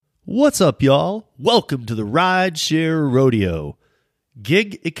What's up, y'all? Welcome to the Rideshare Rodeo,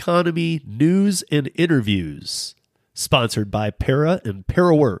 gig economy news and interviews, sponsored by Para and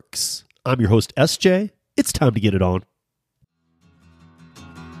ParaWorks. I'm your host, SJ. It's time to get it on.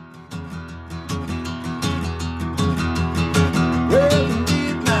 Well,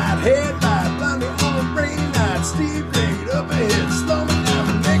 midnight headlight, blinded on a rainy night, steep grade up ahead, slow me down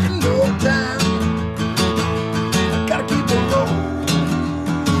and making no time. I gotta keep it rolling.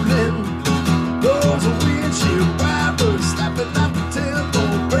 Those are windshield wipers slapping out the tempo,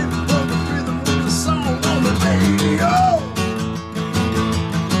 breaking from the rhythm with the song on the radio.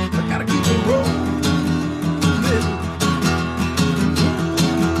 I gotta keep it rolling.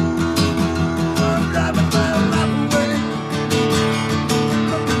 I'm driving my life away.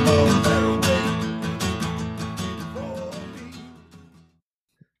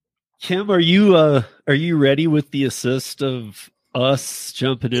 Kim, are you ready with the assist of us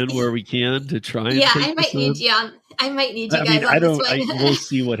jumping in where we can to try and take I might need you on. I might need you guys on this one. We'll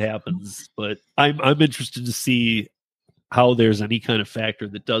see what happens, but I'm interested to see how there's any kind of factor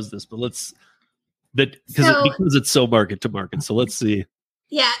that does this. But because it's so market to market. So let's see.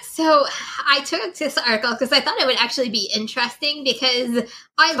 Yeah, so I took this article because I thought it would actually be interesting because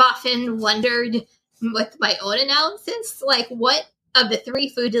I've often wondered with my own analysis, like what of the three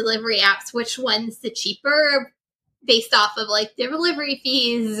food delivery apps, which one's the cheaper based off of like their delivery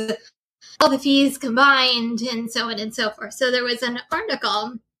fees, all the fees combined, and so on and so forth. So there was an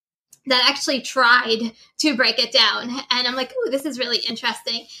article that actually tried to break it down. And I'm like, oh, this is really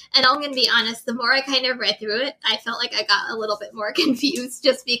interesting. And I'm going to be honest, the more I kind of read through it, I felt like I got a little bit more confused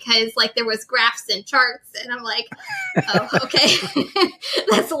just because like there was graphs and charts. And I'm like, oh, okay,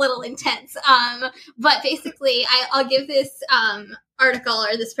 that's a little intense. But basically, I'll give this article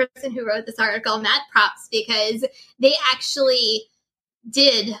or this person who wrote this article mad props because they actually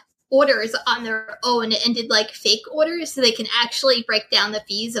did orders on their own and did like fake orders so they can actually break down the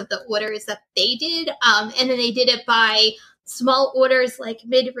fees of the orders that they did. And then they did it by small orders, like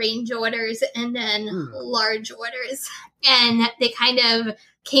mid-range orders, and then large orders. And they kind of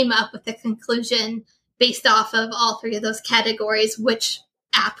came up with the conclusion based off of all three of those categories, which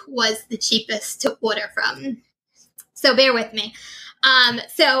app was the cheapest to order from. So bear with me.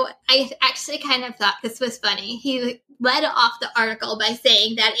 So I actually kind of thought this was funny. He led off the article by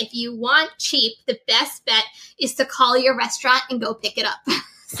saying that if you want cheap, the best bet is to call your restaurant and go pick it up.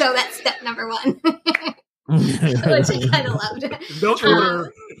 So that's step number one, which I kind of loved. Don't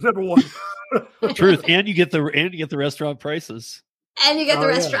order number one. Truth, and you get the restaurant prices. And you get the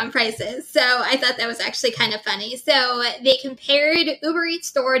restaurant prices. So I thought that was actually kind of funny. So they compared Uber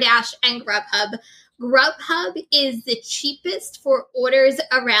Eats, DoorDash, and Grubhub. Grubhub is the cheapest for orders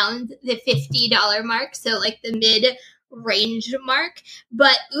around the $50 mark, so like the mid-range mark.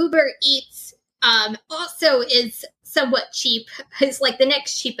 But Uber Eats also is somewhat cheap. It's like the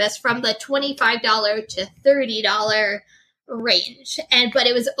next cheapest from the $25 to $30 range. But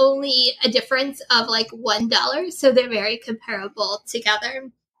it was only a difference of like $1, so they're very comparable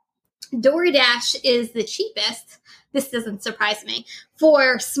together. DoorDash is the cheapest. This doesn't surprise me,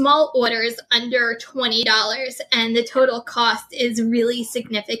 for small orders under $20, and the total cost is really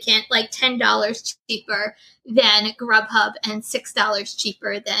significant, like $10 cheaper than Grubhub and $6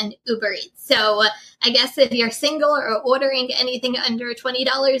 cheaper than Uber Eats. So I guess if you're single or ordering anything under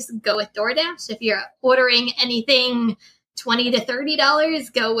 $20, go with DoorDash. If you're ordering anything $20 to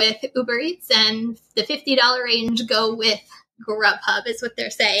 $30, go with Uber Eats, and the $50 range, go with Grubhub is what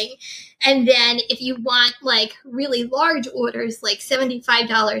they're saying. And then if you want like really large orders, like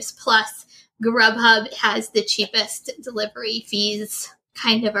 $75 plus, Grubhub has the cheapest delivery fees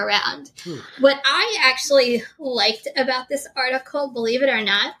kind of around. What I actually liked about this article, believe it or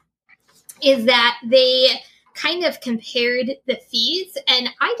not, is that they kind of compared the fees. And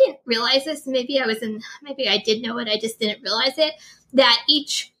I didn't realize this. Maybe I did know it. I just didn't realize it, that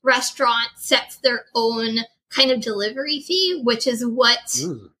each restaurant sets their own kind of delivery fee, which is what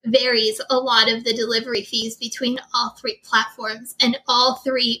varies a lot of the delivery fees between all three platforms. And all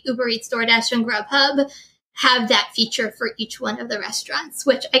three, Uber Eats, DoorDash, and Grubhub, have that feature for each one of the restaurants,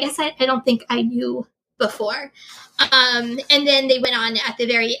 which I guess I don't think I knew before. And then they went on at the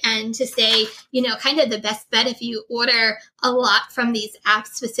very end to say, kind of the best bet if you order a lot from these apps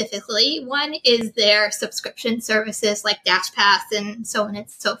specifically. One is their subscription services like DashPass and so on and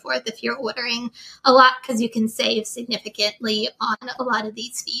so forth if you're ordering a lot, because you can save significantly on a lot of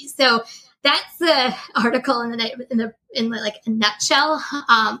these fees. So that's the article in like a nutshell,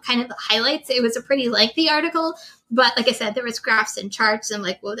 kind of the highlights. It was a pretty lengthy article, but like I said, there was graphs and charts. I'm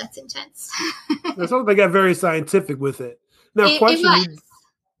like, whoa, that's intense. That's something they got very scientific with it. Now,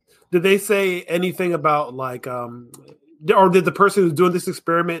 Did they say anything about like, or did the person who's doing this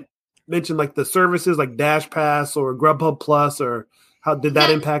experiment mention like the services like Dash Pass or Grubhub Plus, or how did that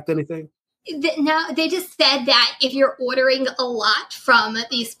impact anything? No, they just said that if you're ordering a lot from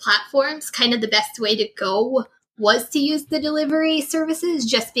these platforms, kind of the best way to go was to use the delivery services,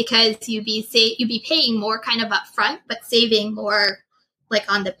 just because you'd be paying more kind of upfront, but saving more like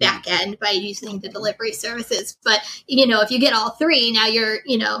on the back end by using the delivery services. But, if you get all three, now you're,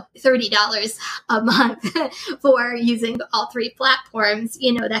 $30 a month for using all three platforms,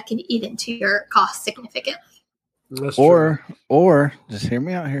 that can eat into your cost significantly. That's or just hear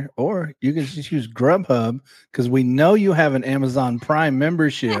me out here. Or you can just use Grubhub because we know you have an Amazon Prime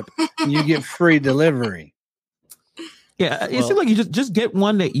membership and you get free delivery. Yeah, it seems like you just get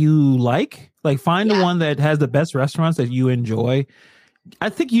one that you like. Like find the one that has the best restaurants that you enjoy. I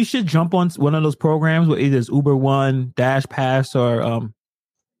think you should jump on one of those programs where either it's Uber One, Dash Pass, or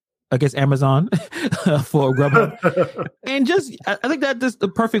I guess Amazon for Grubhub. And I think that's the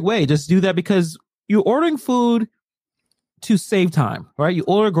perfect way. Just do that because you're ordering food to save time, right? You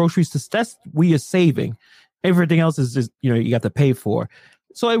order groceries that's where you're saving. Everything else is just, you got to pay for.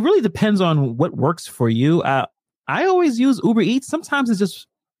 So it really depends on what works for you. I always use Uber Eats. Sometimes it's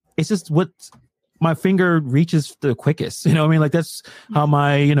just what my finger reaches the quickest. You know what I mean? Like that's how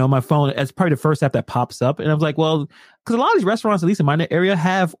my phone, it's probably the first app that pops up. And I was like, well, because a lot of these restaurants, at least in my area,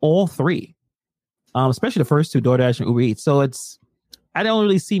 have all three, especially the first two, DoorDash and Uber Eats. So I don't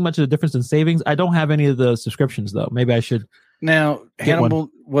really see much of a difference in savings. I don't have any of the subscriptions though. Maybe I should. Now, Hannibal,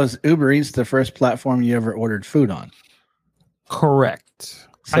 was Uber Eats the first platform you ever ordered food on? Correct.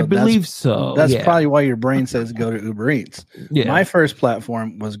 So I believe so. That's probably why your brain says go to Uber Eats. Yeah. My first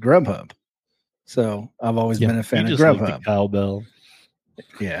platform was Grubhub. So I've always been a fan of Grubhub. Cowbell.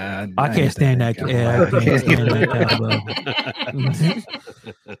 Yeah. I can't stand that. Yeah, I can't stand that cowbell.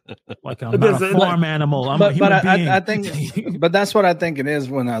 Like I'm not a farm animal. I'm a human being. I think, but that's what I think it is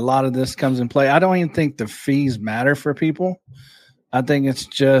when a lot of this comes in play. I don't even think the fees matter for people. I think it's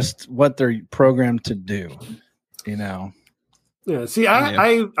just what they're programmed to do. Yeah, see,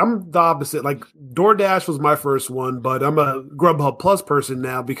 I'm the opposite. Like DoorDash was my first one, but I'm a Grubhub Plus person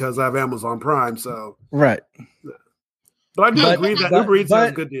now because I have Amazon Prime. So right. But I do agree that Uber Eats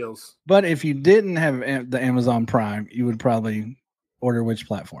has good deals. But if you didn't have the Amazon Prime, you would probably order which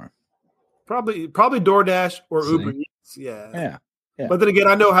platform? Probably DoorDash or Uber Eats. Yeah. But then again,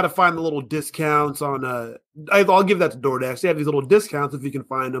 I know how to find the little discounts on. I'll give that to DoorDash. They have these little discounts if you can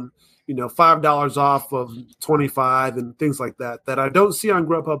find them. $5 off of 25 and things like that I don't see on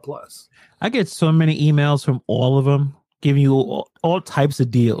Grubhub Plus. I get so many emails from all of them giving you all types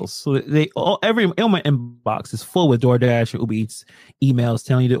of deals. So every my inbox is full with DoorDash or Uber Eats emails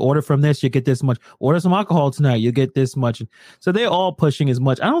telling you to order from this, you get this much. Order some alcohol tonight, you get this much. So they're all pushing as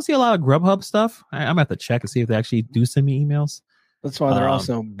much. I don't see a lot of Grubhub stuff. I'm gonna have to check and see if they actually do send me emails. That's why they're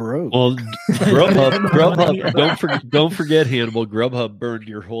also broke. Well, Grubhub, don't forget, Hannibal. Grubhub burned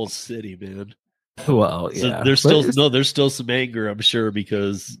your whole city, man. Well, yeah. So there's still some anger, I'm sure,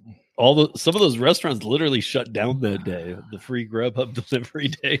 because some of those restaurants literally shut down that day, the free Grubhub delivery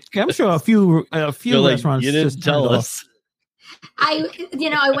day. I'm sure a few restaurants you didn't tell us.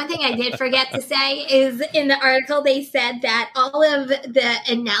 One thing I did forget to say is in the article they said that all of the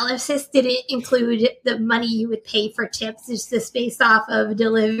analysis didn't include the money you would pay for tips. It's just based off of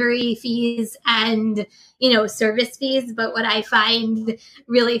delivery fees and service fees. But what I find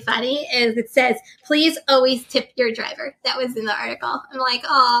really funny is it says, please always tip your driver. That was in the article. I'm like,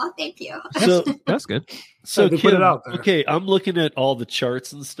 oh, thank you. So that's good. So they put it out there. Okay, I'm looking at all the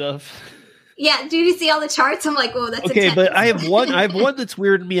charts and stuff. Yeah, do you see all the charts? I'm like, oh, that's okay. intense. But I have one that's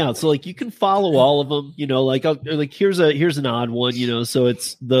weirding me out. So like you can follow all of them. Here's an odd one. So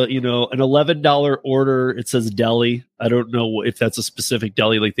it's the an $11 order. It says deli. I don't know if that's a specific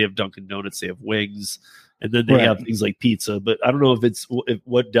deli. Like they have Dunkin' Donuts, they have wings, and then they have things like pizza. But I don't know if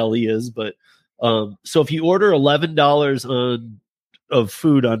what deli is. But so if you order $11 of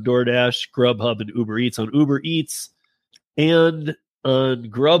food on DoorDash, Grubhub, and Uber Eats, on Uber Eats and on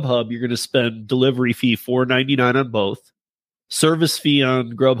Grubhub, you're going to spend delivery fee $4.99 on both. Service fee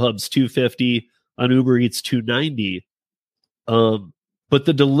on Grubhub's $2.50, on Uber Eats $2.90. But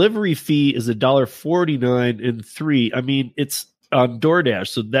the delivery fee is $1.49 and $3. I mean, it's on DoorDash,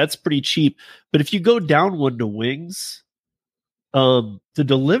 so that's pretty cheap. But if you go down one to wings, the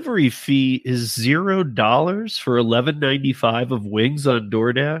delivery fee is $0 for $11.95 of wings on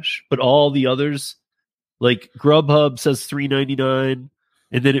DoorDash, but all the others. Like Grubhub says $3.99,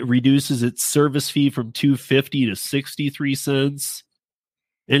 and then it reduces its service fee from $2.50 to 63 cents.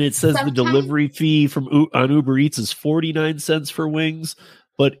 And it says the delivery fee on Uber Eats is 49 cents for wings,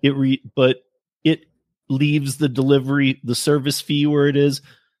 but it leaves the service fee where it is.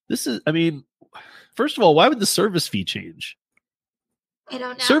 This is, I mean, first of all, why would the service fee change? I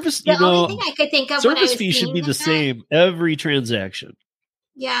don't know. Service, the only thing I could think of service fee should be the same every transaction.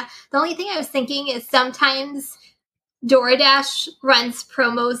 Yeah. The only thing I was thinking is sometimes DoorDash runs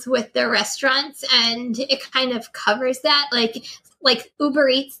promos with their restaurants and it kind of covers that. Like Uber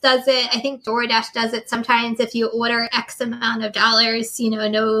Eats does it. I think DoorDash does it sometimes. If you order X amount of dollars,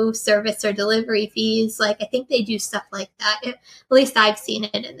 no service or delivery fees. Like, I think they do stuff like that. At least I've seen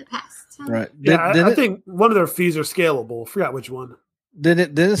it in the past. Right. I think one of their fees are scalable. I forgot which one.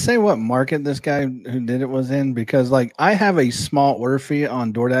 Did it say what market this guy who did it was in? Because I have a small order fee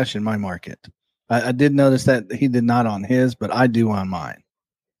on DoorDash in my market. I did notice that he did not on his, but I do on mine.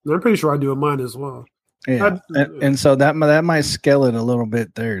 I'm pretty sure I do on mine as well. Yeah, and so that might scale it a little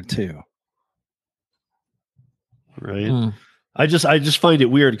bit there too. Right. I just find it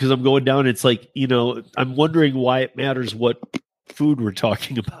weird because I'm going down. It's like, I'm wondering why it matters what food we're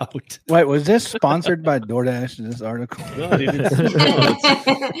talking about. Wait, was this sponsored by DoorDash? This article? No,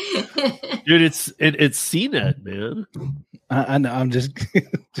 dude, it's CNET, man. I know. I'm just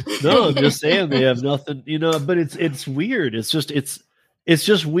no. I'm just saying they have nothing, But it's weird. It's just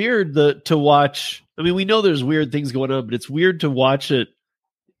weird to watch. I mean, we know there's weird things going on, but it's weird to watch it.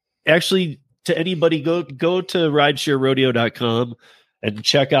 Actually, to anybody, go to ridesharerodeo.com and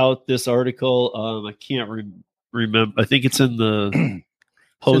check out this article. I can't remember. I think it's in the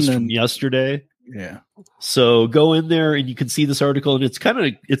post from yesterday. Yeah. So go in there and you can see this article, and it's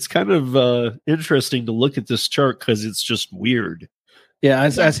kind of interesting to look at this chart because it's just weird. Yeah, I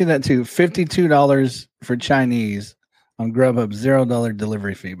see that too. $52 for Chinese on Grubhub, $0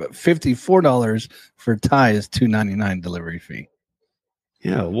 delivery fee, but $54 for Thai is $2.99 delivery fee.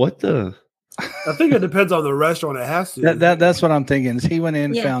 Yeah, what the? I think it depends on the restaurant. It has to. That's what I'm thinking. Is he went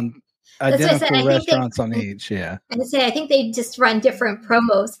in, found identical restaurants on each. Yeah, I think they just run different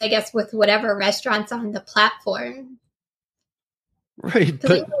promos, I guess, with whatever restaurants on the platform. Right,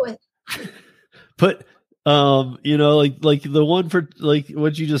 but like the one for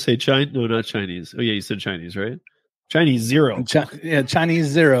what'd you just say? No, not Chinese. Oh yeah, you said Chinese, right? Chinese $0.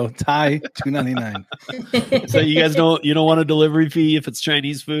 Chinese $0. Thai $2.99. So you guys don't want a delivery fee if it's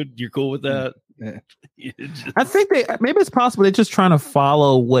Chinese food? You're cool with that? Yeah. I think maybe it's possible they're just trying to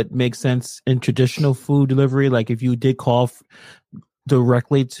follow what makes sense in traditional food delivery. Like if you did call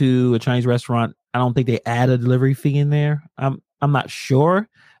directly to a Chinese restaurant, I don't think they add a delivery fee in there. I'm not sure.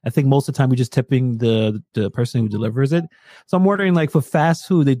 I think most of the time we're just tipping the person who delivers it. So I'm wondering, like for fast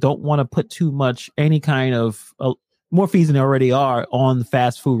food, they don't want to put too much, any kind of more fees than they already are on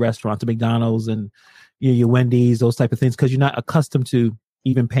fast food restaurants, the McDonald's and your Wendy's, those type of things, because you're not accustomed to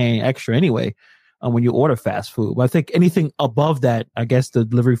even paying extra anyway when you order fast food. But I think anything above that, I guess the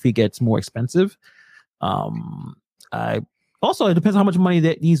delivery fee gets more expensive. It depends how much money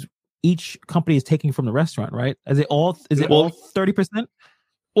that each company is taking from the restaurant, right? Is it all 30%?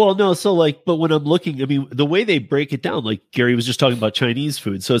 Well, no. So but when I'm looking, I mean, the way they break it down, like Gary was just talking about Chinese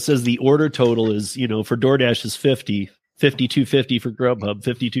food. So it says the order total is, for DoorDash is $52.50 for Grubhub,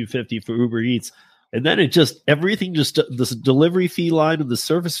 $52.50 for Uber Eats. And then everything this delivery fee line and the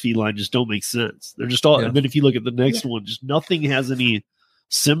service fee line just don't make sense. They're just all, and then if you look at the next one, just nothing has any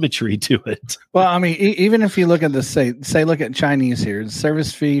symmetry to it. Well, I mean, even if you look at look at Chinese here, the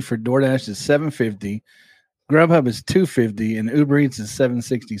service fee for DoorDash is $7.50. Grubhub is $2.50 and Uber Eats is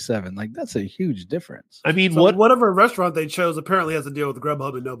 $7.67. Like that's a huge difference. I mean, whatever restaurant they chose apparently has to deal with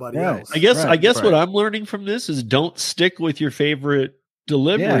Grubhub and nobody else. I guess what I'm learning from this is don't stick with your favorite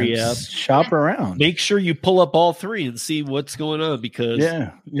delivery app. Shop around. Make sure you pull up all three and see what's going on because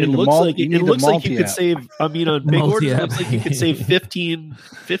it looks like you could save. I mean, on big orders, it looks like you could save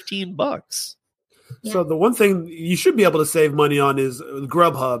 $15. Yeah. So the one thing you should be able to save money on is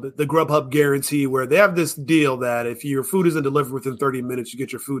Grubhub, the Grubhub guarantee, where they have this deal that if your food isn't delivered within 30 minutes, you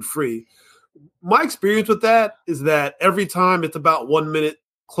get your food free. My experience with that is that every time it's about 1 minute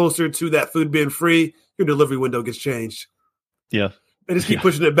closer to that food being free, your delivery window gets changed. Yeah. They just keep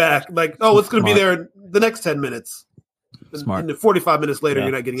pushing it back. Like, it's going to be there the next 10 minutes. Smart. And 45 minutes later,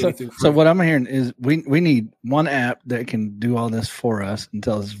 you're not getting anything free. So what I'm hearing is we need one app that can do all this for us and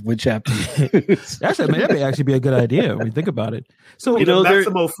tell us which app to use. Actually, that may actually be a good idea when you think about it. So the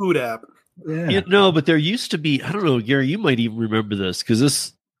Maximo food app. Yeah. But there used to be, I don't know, Gary, you might even remember this because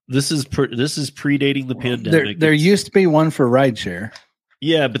this is predating the pandemic. There used to be one for rideshare.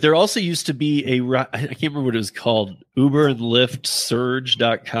 Yeah, but there also used to be I can't remember what it was called, Uber and Lyft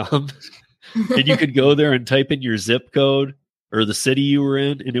Surge.com. And you could go there and type in your zip code or the city you were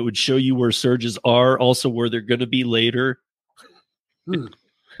in, and it would show you where surges are, also where they're going to be later.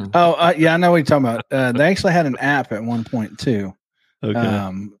 Oh, yeah, I know what you're talking about. They actually had an app at 1.2.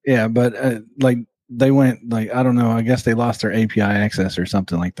 Okay. Yeah, but like they went like I don't know. I guess they lost their API access or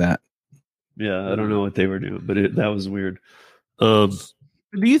something like that. Yeah, I don't know what they were doing, but that was weird. Do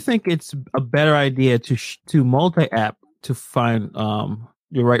you think it's a better idea to multi-app to find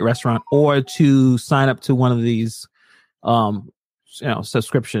your right restaurant, or to sign up to one of these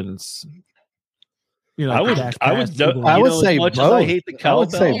subscriptions? I would say both. I hate the cowbell. I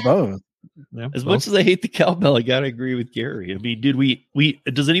would say both. Yeah, as much as I hate the cowbell, I gotta agree with Gary. I mean, did we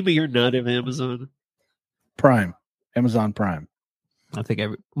does anybody here not have Amazon Prime? Amazon Prime. I think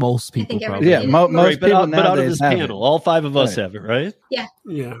most people probably. Yeah, most right, people but out of this panel, all 5 of us have it, right? Yeah.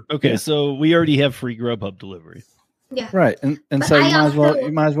 Okay, so we already have free Grubhub delivery. Yeah. Right, and so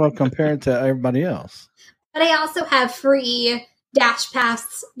you might as well compare it to everybody else. But I also have free Dash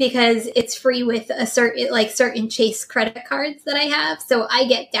Pass because it's free with a certain Chase credit cards that I have. So I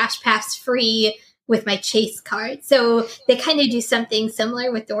get Dash Pass free with my Chase card. So they kind of do something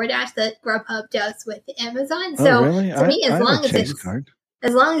similar with DoorDash that Grubhub does with Amazon. So really? To me, as long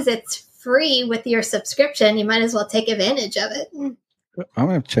as it's free with your subscription, you might as well take advantage of it. I'm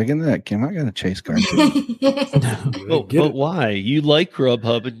gonna check into that, Kim. I got a Chase card. But why? You like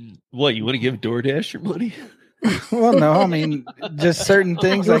Grubhub, and what? You want to give DoorDash your money? Well, no, I mean just certain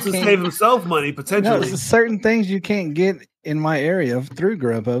things. He wants to save himself money potentially. No, certain things you can't get in my area through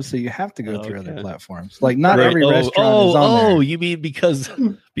Grubhub, so you have to go through other platforms. Like not every restaurant is on there. You mean because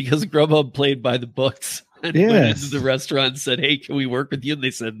Grubhub played by the books and went into the restaurant and said, "Hey, can we work with you?" And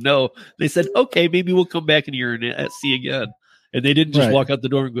they said no. They said, "Okay, maybe we'll come back in here and see again." And they didn't just walk out the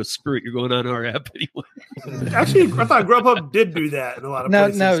door and go, "Screw it, you're going on our app anyway." Actually, I thought Grubhub did do that in a lot of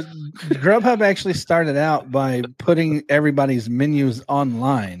places. No, Grubhub actually started out by putting everybody's menus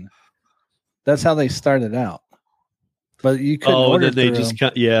online. That's how they started out. But you couldn't order then they just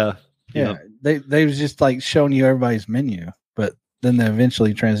Yeah. They was just like showing you everybody's menu, but then they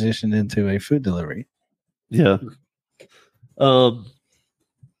eventually transitioned into a food delivery. Yeah.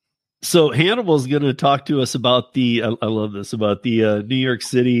 So Hannibal's going to talk to us about I love this, about the New York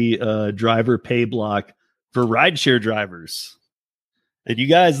City driver pay block for rideshare drivers. And you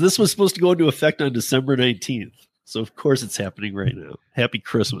guys, this was supposed to go into effect on December 19th. So of course it's happening right now. Happy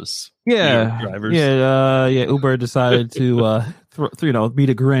Christmas. Yeah. Drivers. Uber decided to be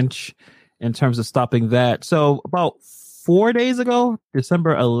the Grinch in terms of stopping that. So about 4 days ago,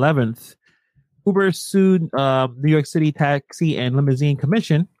 December 11th, Uber sued New York City Taxi and Limousine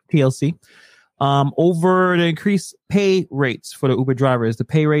Commission, TLC, over the increased pay rates for the Uber drivers. The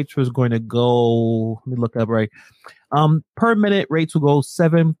pay rates was going to go, let me look up right. Per minute rates will go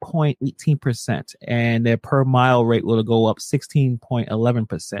 7.18%, and their per mile rate will go up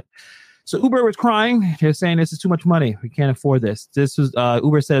 16.11%. So Uber was crying. They're saying this is too much money. We can't afford this. This is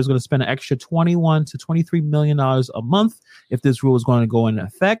Uber said it's going to spend an extra $21 to $23 million a month if this rule is going to go into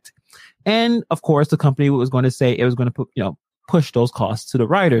effect. And of course, the company was going to say it was going to push those costs to the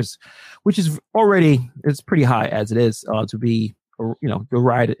riders, which is already, it's pretty high as it is to be, to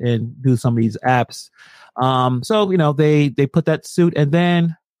ride and do some of these apps. So, they put that suit, and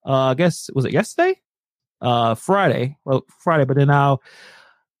then I guess, was it yesterday? Friday, but then now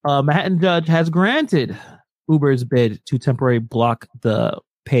Manhattan judge has granted Uber's bid to temporarily block the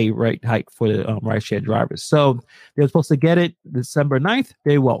pay rate hike for the rideshare drivers. So they're supposed to get it December 9th.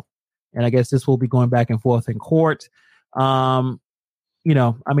 They won't. And I guess this will be going back and forth in court. TLC,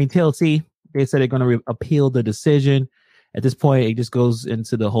 they said they're going to appeal the decision. At this point, it just goes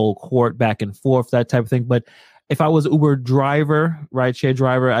into the whole court back and forth, that type of thing. But if I was Uber driver, rideshare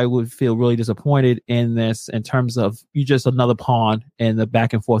driver, I would feel really disappointed in this in terms of you just another pawn in the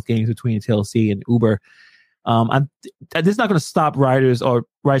back and forth games between TLC and Uber. This is not going to stop riders or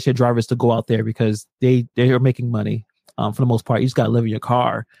rideshare drivers to go out there because they are making money for the most part. You just got to live in your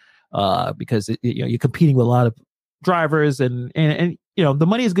car because you're competing with a lot of drivers and the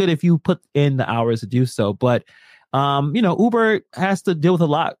money is good if you put in the hours to do so. But Uber has to deal with a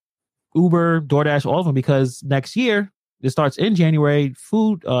lot. Uber, DoorDash, all of them, because next year, it starts in January,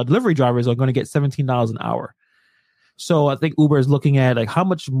 food delivery drivers are going to get $17 an hour. So I think Uber is looking at like how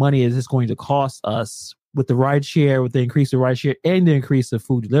much money is this going to cost us with the rideshare, with the increase of rideshare and the increase of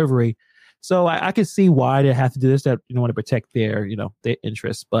food delivery. So I can see why they have to do this, that want to protect their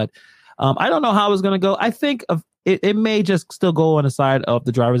interests. But I don't know how it's going to go. I think it may just still go on the side of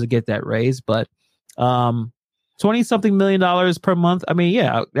the drivers to get that raise, but $20-something million per month. I mean,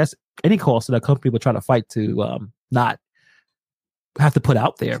 yeah, that's any cost that a company will try to fight to not have to put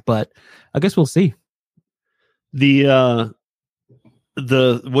out there. But I guess we'll see. The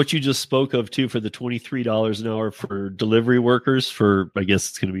what you just spoke of too, for the $23 an hour for delivery workers for, I guess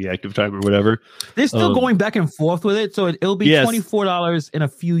it's going to be active time or whatever. They're still going back and forth with it, so it'll be $24 in a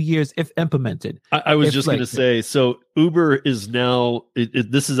few years if implemented. I was just going to say, so Uber is now.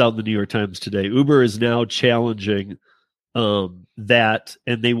 This is out in the New York Times today. Uber is now challenging that,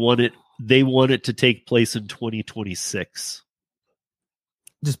 and they want it. They want it to take place in 2026.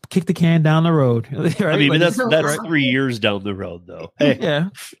 Just kick the can down the road. Right? I mean, that's 3 years down the road, though.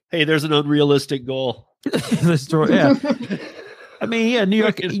 Hey, there's an unrealistic goal. Yeah. I mean, New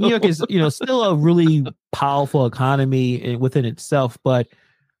York is still a really powerful economy within itself. But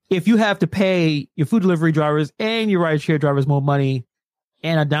if you have to pay your food delivery drivers and your rideshare drivers more money,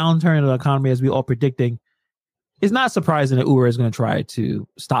 and a downturn in the economy, as we all predicting, it's not surprising that Uber is going to try to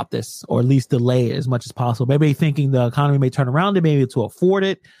stop this, or at least delay it as much as possible. Maybe thinking the economy may turn around, they may be able to afford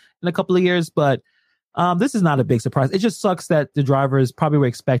it in a couple of years. But this is not a big surprise. It just sucks that the drivers probably were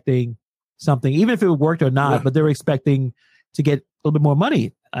expecting something, even if it worked or not, but they were expecting to get a little bit more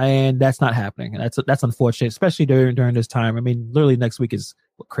money, and that's not happening. And that's unfortunate, especially during this time. I mean, literally next week is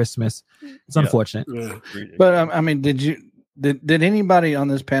Christmas. It's unfortunate. Yeah. But I mean, did anybody on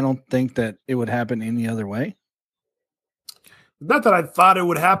this panel think that it would happen any other way? Not that I thought it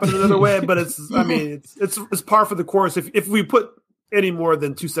would happen another way, but it's par for the course. If we put any more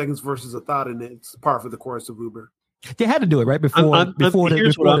than 2 seconds versus a thought in it, it's par for the course of Uber. They had to do it right before.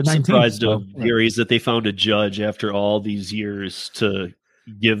 Here's what I'm 19th, surprised of, Gary, is that they found a judge after all these years to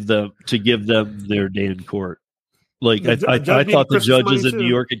give them their day in court. Like I thought the judges in New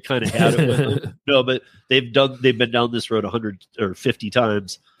York had kind of had it with them. No, but they've been down this road 100 or 50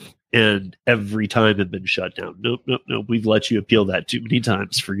 times, and every time have been shut down. Nope. We've let you appeal that too many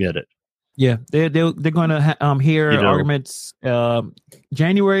times. Forget it. Yeah, they're going to hear arguments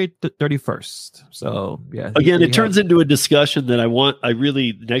January 31st. So yeah, again, it turns into a discussion that I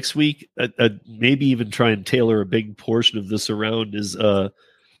really next week maybe even try and tailor a big portion of this around is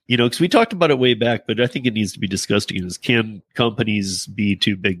because we talked about it way back, but I think it needs to be discussed again. Is can companies be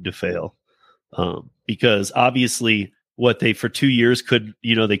too big to fail? Because obviously, what they for 2 years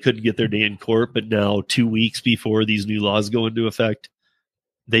they couldn't get their day in court, but now 2 weeks before these new laws go into effect,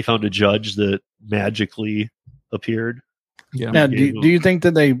 they found a judge that magically appeared. Yeah. Now, do you think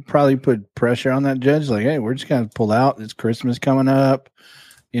that they probably put pressure on that judge? Like, hey, we're just going to pull out. It's Christmas coming up.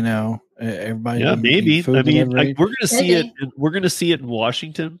 Everybody. Yeah, maybe. I mean, we're going to see it. We're going to see it in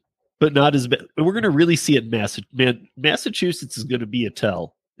Washington, but not as bad. We're going to really see it in Massachusetts is going to be a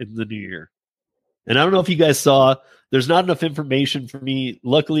tell in the new year. And I don't know if you guys saw. There's not enough information for me.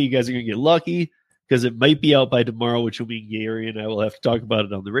 Luckily, you guys are going to get lucky because it might be out by tomorrow, which will mean Gary and I will have to talk about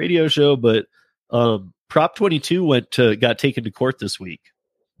it on the radio show. But Prop 22 got taken to court this week.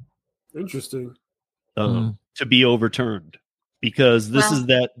 Interesting. To be overturned because this is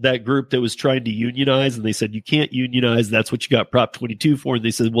that group that was trying to unionize, and they said you can't unionize. That's what you got Prop 22 for. And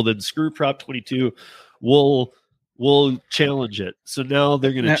they said, well, then screw Prop 22. We'll challenge it. So now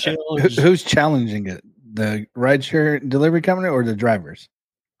they're going to challenge. Who's challenging it? The rideshare delivery company or the drivers?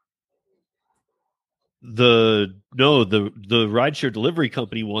 The rideshare delivery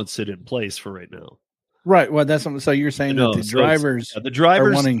company wants it in place for right now. Right. Well, that's what, so you're saying that the drivers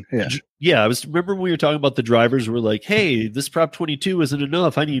are wanting. Yeah. Remember when we were talking about the drivers were like, hey, this Prop 22 isn't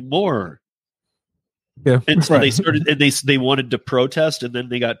enough. I need more. Yeah. And so they started, and they wanted to protest, and then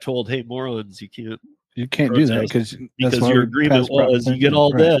they got told, hey, morons, you can't do that because your agreement was you get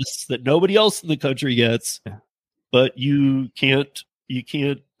all this that nobody else in the country gets, but you can't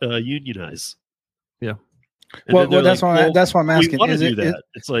unionize. Yeah. Well, that's why I'm asking. Is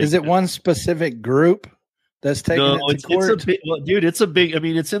it like, one specific group that's taking it to court? It's a big. I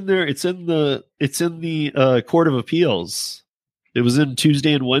mean, it's in there. It's in the Court of Appeals. It was in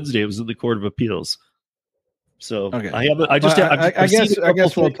Tuesday and Wednesday. It was in the Court of Appeals. So okay. I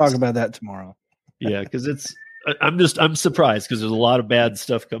guess we'll talk about that tomorrow. Yeah, because I'm surprised because there's a lot of bad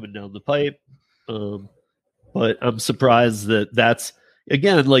stuff coming down the pipe. But I'm surprised that's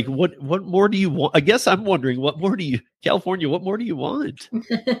again, like what more do you want? I guess I'm wondering California, what more do you want?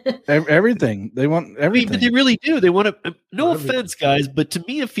 Everything. They want everything. But they really do. They want to, no offense, guys, but to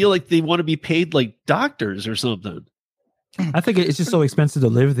me, I feel like they want to be paid like doctors or something. I think it's just so expensive to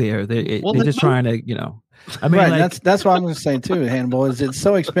live there. They're just trying to, I mean, right, that's what I'm going to say too, Hannibal. Is it's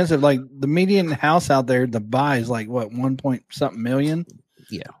so expensive? Like the median house out there to buy is like what 1 point something million.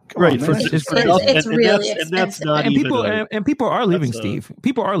 Yeah, right. It's really expensive. And that's not people are leaving, Steve.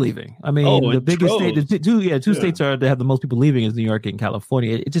 People are leaving. I mean, the biggest state, two states that have the most people leaving is New York and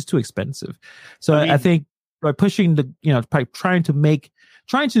California. It's just too expensive. So I think by pushing by trying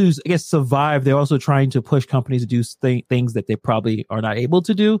trying to, I guess, survive. They're also trying to push companies to do things that they probably are not able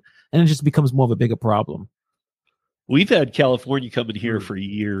to do, and it just becomes more of a bigger problem. We've had California coming here for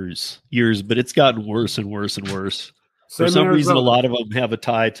years, but it's gotten worse and worse and worse. For some reason, a lot of them have a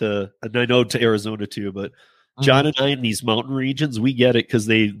tie to, and I know to Arizona too, but John and I in these mountain regions, we get it because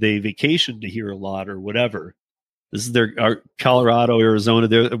they vacation to here a lot or whatever. This is our Colorado, Arizona,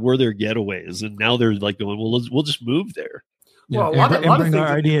 we're their getaways, and now they're like going, well, we'll just move there. Well, a lot of things, our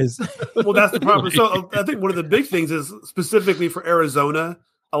ideas. Well, that's the problem. So I think one of the big things is specifically for Arizona,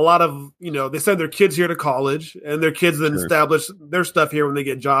 a lot of, they send their kids here to college, and their kids then establish their stuff here when they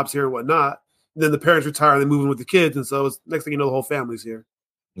get jobs here and whatnot. And then the parents retire and they move in with the kids, and so it's next thing you know, the whole family's here.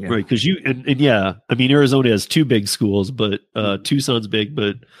 Yeah. Right, because I mean, Arizona has two big schools, but Tucson's big,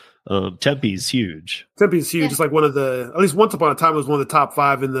 but Tempe's huge. Tempe's huge. It's like one of at least once upon a time, it was one of the top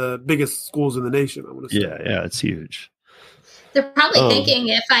 5 in the biggest schools in the nation, I want to say. Yeah, it's huge. They're probably thinking,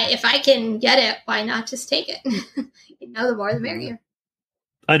 if I can get it, why not just take it? The more the merrier.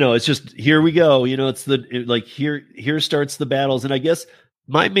 I know. It's just, here we go. It's here starts the battles. And I guess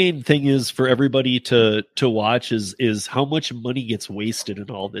my main thing is for everybody to watch is how much money gets wasted in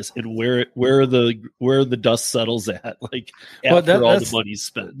all this, and where the dust settles at, like after all the money's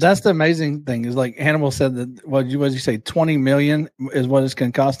spent. That's the amazing thing is, like Hannibal said, that what did you say, 20 million is what it's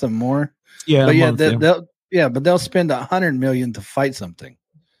going to cost them more. Yeah, but they'll spend 100 million to fight something.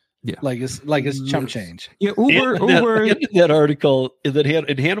 Yeah, like it's chump change. Yeah, Uber. In that article,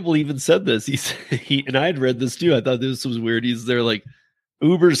 and Hannibal even said this. He and I had read this too. I thought this was weird. They're like,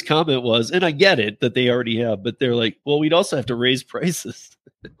 Uber's comment was, and I get it that they already have, but they're like, well, we'd also have to raise prices.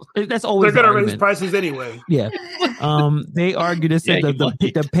 That's always they're going to raise prices anyway. Yeah. They argue this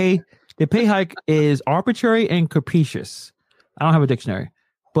the pay hike is arbitrary and capricious. I don't have a dictionary,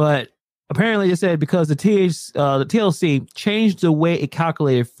 but apparently they said because the TLC changed the way it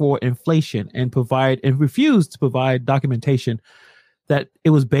calculated for inflation and refused to provide documentation that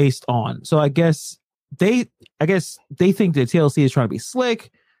it was based on. So I guess they think that TLC is trying to be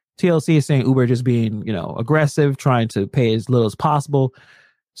slick. TLC is saying Uber just being, aggressive, trying to pay as little as possible.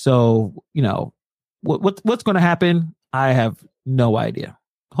 So, what's going to happen? I have no idea.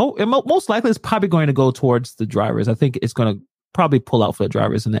 Most likely it's probably going to go towards the drivers. I think it's going to probably pull out for the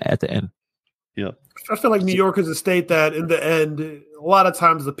drivers at the end. Yeah. I feel like New York is a state that in the end, a lot of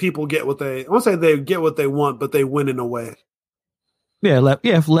times the people get what I won't say they get what they want, but they win in a way. Yeah,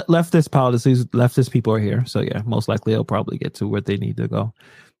 leftist policies, leftist people are here, so yeah, most likely they'll probably get to where they need to go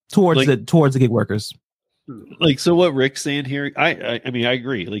towards the gig workers. So what Rick's saying here, I mean, I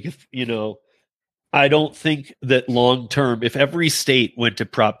agree. Like, if I don't think that long term, if every state went to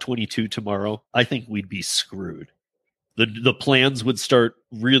Prop 22 tomorrow, I think we'd be screwed. The plans would start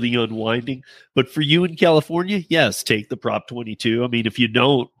really unwinding. But for you in California, yes, take the Prop 22. I mean, if you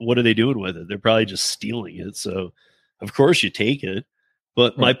don't, what are they doing with it? They're probably just stealing it. So, of course, you take it.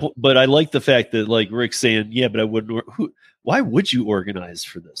 But but I like the fact that, like Rick's saying, yeah, but I wouldn't. Why would you organize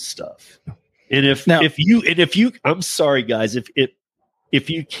for this stuff? And if you, I'm sorry, guys, if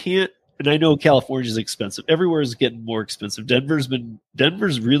you can't, and I know California is expensive. Everywhere is getting more expensive. Denver's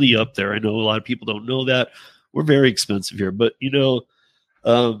really up there. I know a lot of people don't know that. We're very expensive here, but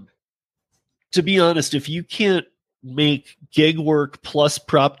to be honest, if you can't make gig work plus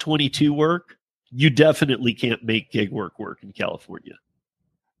Prop 22 work, you definitely can't make gig work in California.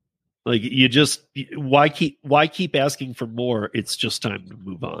 Like, you just, why keep asking for more? It's just time to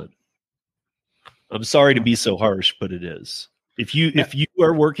move on. I'm sorry to be so harsh, but it is. If you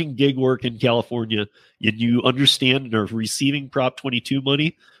are working gig work in California and you understand and are receiving Prop 22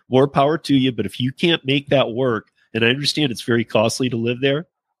 money, more power to you. But if you can't make that work, and I understand it's very costly to live there,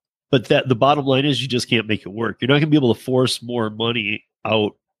 but that the bottom line is you just can't make it work. You're not going to be able to force more money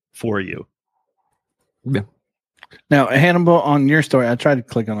out for you. Yeah. Now, Hannibal, on your story, I tried to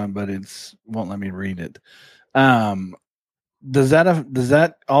click on it, but it won't let me read it. Does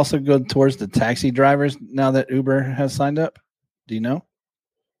that also go towards the taxi drivers now that Uber has signed up? Do you know?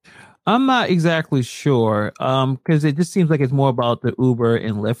 I'm not exactly sure, because it just seems like it's more about the Uber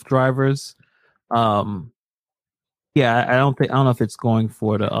and Lyft drivers. Yeah, I don't know if it's going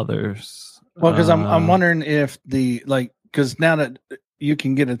for the others. Well, because I'm wondering if because now that you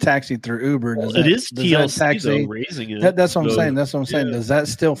can get a taxi through Uber, it is TLC taxi, raising it. That's what I'm saying. That's what I'm saying. Does that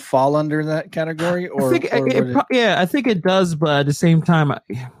still fall under that category? Or, I think it does, but at the same time,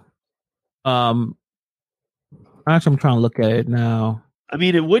 actually, I'm trying to look at it now. I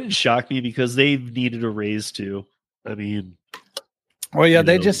mean, it wouldn't shock me because they've needed a raise too. I mean, well, yeah,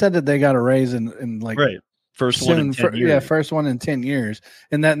 they just said that they got a raise in like first one in 10 years. Yeah, first one in 10 years,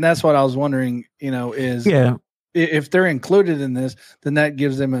 and that's what I was wondering. Is if they're included in this, then that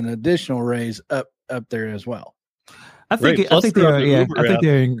gives them an additional raise up there as well. I think they're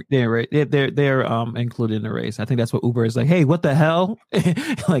included in the race. I think that's what Uber is like. Hey, what the hell?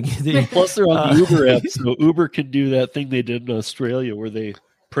 Plus they're on the Uber app, so Uber can do that thing they did in Australia where they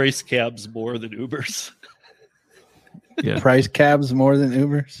price cabs more than Ubers. Yeah, price cabs more than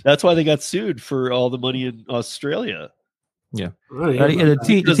Ubers. That's why they got sued for all the money in Australia. Yeah,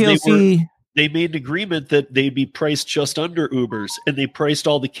 TLC. They made an agreement that they'd be priced just under Ubers, and they priced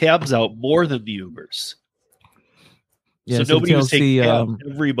all the cabs out more than the Ubers. Yeah, so nobody was taking cabs.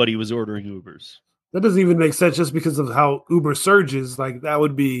 Everybody was ordering Ubers. That doesn't even make sense just because of how Uber surges. Like that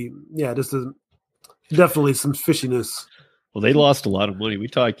would be, definitely some fishiness. Well, they lost a lot of money.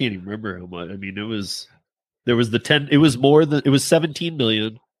 I can't even remember how much. I mean, it was 17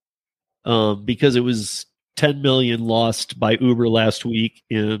 million, because it was 10 million lost by Uber last week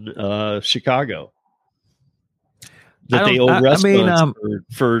in Chicago. That they owe restaurants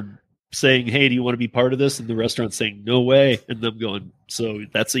for saying, "Hey, do you want to be part of this?" And the restaurant saying, "No way," and them going, "So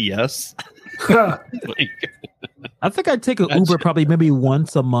that's a yes." I think I'd take an Uber probably maybe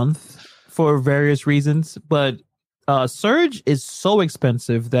once a month for various reasons, but Surge is so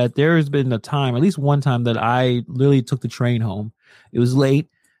expensive that there has been at least one time that I literally took the train home. It was late,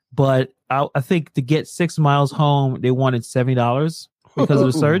 but I think to get 6 miles home, they wanted $70 because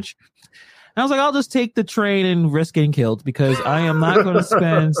of the surge. And I was like, I'll just take the train and risk getting killed because I am not going to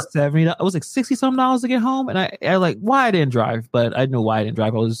spend $70. It was like $60-some to get home. And I like why I didn't drive, but I know why I didn't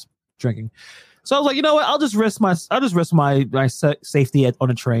drive. I was drinking. So I was like, you know what? I'll just risk my safety on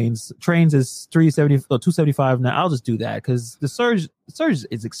the trains. Trains is $275 now. I'll just do that because the surge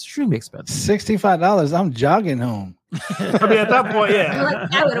is extremely expensive. $65. I'm jogging home. I mean, at that point,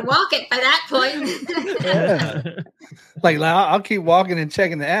 I would walk it by that point. Yeah. Like I'll keep walking and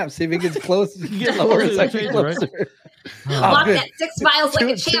checking the app, see if it gets closer. Get lower as I get closer. Walk that 6 miles like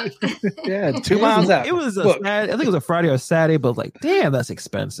a champ. Yeah, 2 miles out. It was I think it was a Friday or Saturday, but like, damn, that's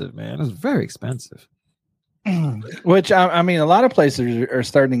expensive, man. It was very expensive. Which I mean, a lot of places are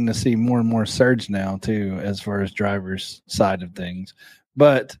starting to see more and more surge now too, as far as drivers' side of things,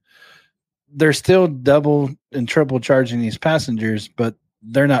 but they're still double and triple charging these passengers, but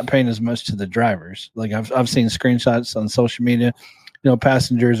they're not paying as much to the drivers. Like I've seen screenshots on social media.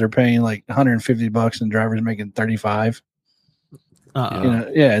 Passengers are paying like $150 and drivers making $35.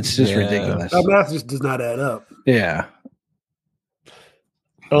 It's just ridiculous. That math just does not add up. Yeah.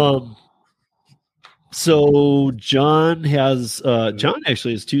 So John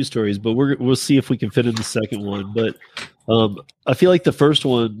actually has 2 stories, but we'll see if we can fit in the second one. But I feel like the first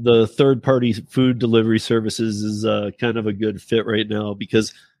one, the third-party food delivery services, is kind of a good fit right now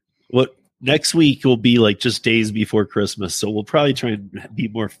because next week will be like just days before Christmas, so we'll probably try and be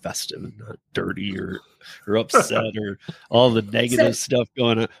more festive and not dirty or upset or all the negative stuff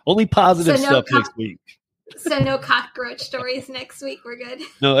going on. Only positive stuff next week. So no cockroach stories next week. We're good.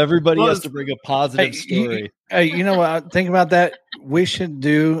 No, everybody has to bring a positive story. You know what? Think about that. We should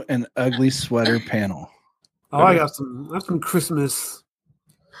do an ugly sweater panel. Oh, I have some Christmas.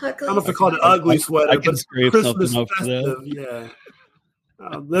 I don't know if I call it an ugly sweater, but Christmas festive. Yeah.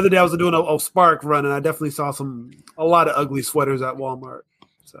 The other day I was doing a Spark run, and I definitely saw a lot of ugly sweaters at Walmart.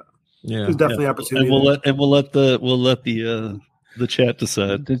 So there's definitely opportunity. And we'll let the chat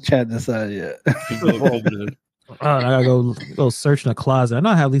decide. The chat decide, yeah. I gotta go search in the closet. I know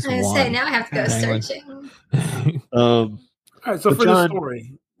I have at least one. Now I have to go searching. All right, so for the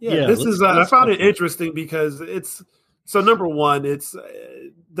story, this is I found it interesting because it's number one, it's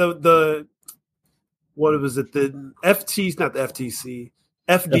the what was it? The FTC, not the FTC,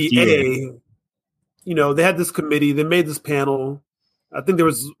 FDA. They had this committee. They made this panel. I think there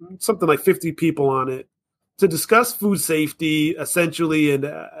was something like 50 people on it to discuss food safety, essentially. And,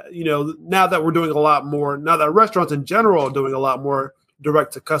 now that we're doing a lot more, now that restaurants in general are doing a lot more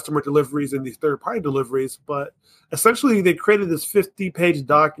direct to customer deliveries and these third-party deliveries, but essentially they created this 50-page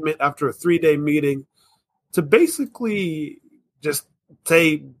document after a 3-day meeting to basically just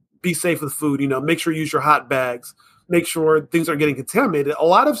say, be safe with food, make sure you use your hot bags, make sure things are getting contaminated. A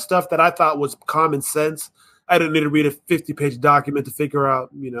lot of stuff that I thought was common sense. I didn't need to read a 50-page document to figure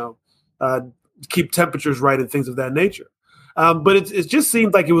out, keep temperatures right and things of that nature. But it just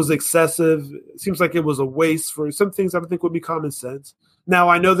seemed like it was excessive. It seems like it was a waste for some things I would think would be common sense. Now,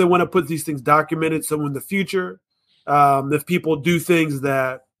 I know they want to put these things documented, so in the future, if people do things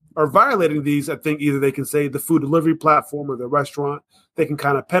that are violating these, I think either they can say the food delivery platform or the restaurant, they can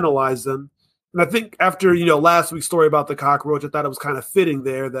kind of penalize them. And I think after, last week's story about the cockroach, I thought it was kind of fitting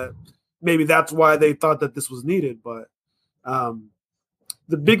there that maybe that's why they thought that this was needed. But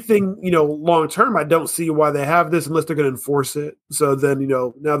the big thing, long term, I don't see why they have this unless they're going to enforce it. So then,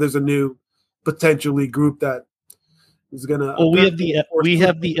 now there's a new potentially group that is going to. Well, we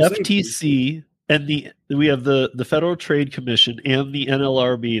have the FTC and we have the Federal Trade Commission and the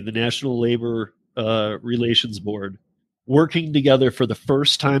NLRB, the National Labor Relations Board, working together for the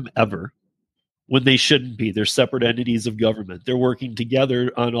first time ever when they shouldn't be. They're separate entities of government. They're working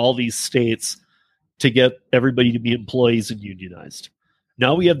together on all these states to get everybody to be employees and unionized.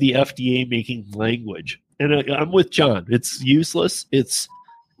 Now we have the FDA making language, and I'm with John. It's useless. It's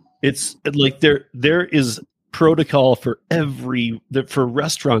like there is protocol for for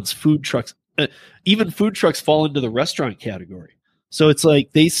restaurants, food trucks. Even food trucks fall into the restaurant category. So it's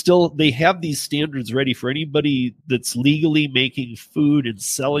like they have these standards ready for anybody that's legally making food and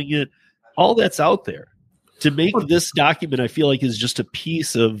selling it. All that's out there. To make this document, I feel like, is just a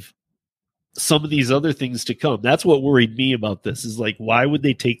piece of some of these other things to come. That's what worried me about this, is like, why would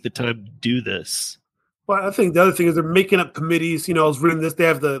they take the time to do this? Well, I think the other thing is they're making up committees. I was reading this. They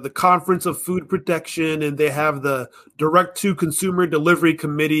have the Conference of Food Protection, and they have the Direct to Consumer Delivery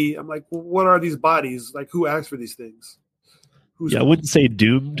Committee. I'm like, well, what are these bodies? Like, who acts for these things? I wouldn't say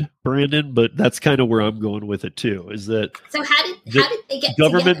doomed, Brandon, but that's kind of where I'm going with it too. Is that so? How did they get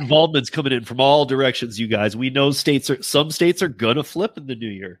government together? Involvement's coming in from all directions? You guys, we know some states are gonna flip in the new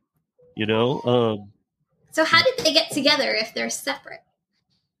year. So how did they get together if they're separate?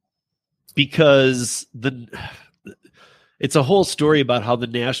 Because it's a whole story about how the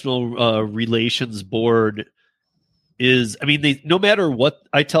National Relations Board is. I mean, no matter what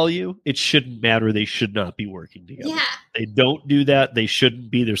I tell you, it shouldn't matter. They should not be working together. Yeah. They don't do that. They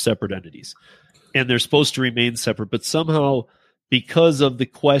shouldn't be. They're separate entities, and they're supposed to remain separate. But somehow, because of the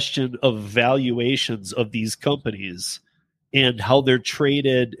question of valuations of these companies and how they're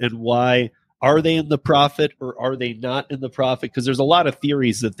traded and why are they in the profit or are they not in the profit? Because there's a lot of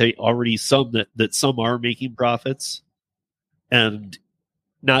theories that that some are making profits, and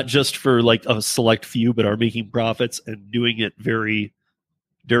not just for like a select few, but are making profits and doing it very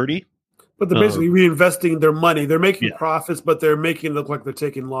dirty. But they're basically reinvesting their money. They're making profits, but they're making it look like they're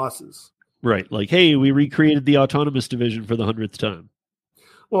taking losses. Right. Like, hey, we recreated the autonomous division for the 100th time.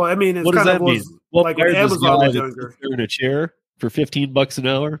 Well, I mean, what does that mean? Like when Amazon was younger. In a chair for $15 an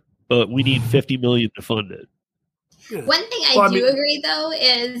hour, but we need $50 million to fund it. Yeah. One thing I agree, though,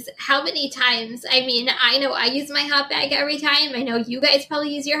 is how many times, I mean, I know I use my hot bag every time. I know you guys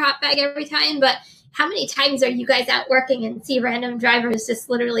probably use your hot bag every time, but how many times are you guys out working and see random drivers just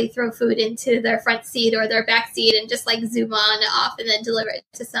literally throw food into their front seat or their back seat and just like zoom on off and then deliver it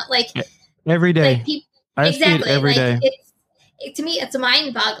to some, like every day. Like I see it every day. To me, it's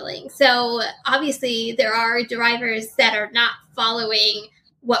mind boggling. So obviously there are drivers that are not following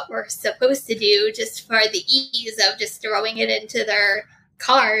what we're supposed to do just for the ease of just throwing it into their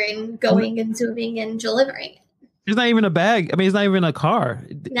car and going and zooming and delivering it. It's not even a bag. I mean, it's not even a car.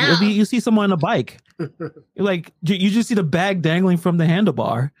 No. You see someone on a bike. Like, you just see the bag dangling from the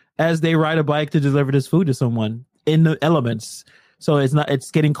handlebar as they ride a bike to deliver this food to someone in the elements. So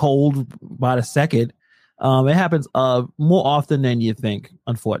it's getting cold by the second. It happens more often than you think,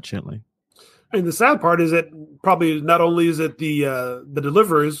 unfortunately. And the sad part is that probably not only is it the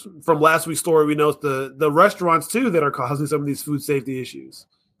deliverers from last week's story, we know it's the restaurants too that are causing some of these food safety issues.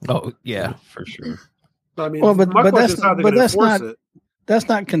 Oh yeah, for sure. I mean, well, but that's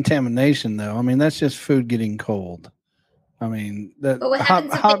not contamination though. I mean, that's just food getting cold. I mean, but what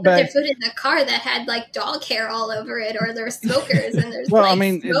happens if they put their food in the car that had like dog hair all over it, or they're smokers and there's well, like I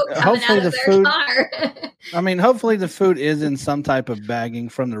mean, smoke coming out of their car? I mean, hopefully the food is in some type of bagging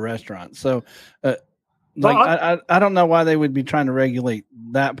from the restaurant. So, I don't know why they would be trying to regulate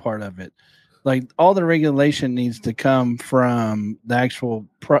that part of it. Like all the regulation needs to come from the actual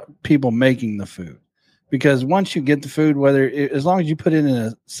people making the food, because once you get the food, as long as you put it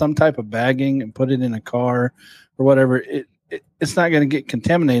in some type of bagging and put it in a car or whatever, it's not going to get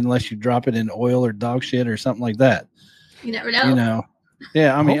contaminated unless you drop it in oil or dog shit or something like that. You never know. You know,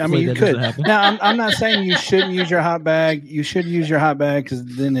 yeah. I mean, you could. Now, I'm not saying you shouldn't use your hot bag. You should use your hot bag because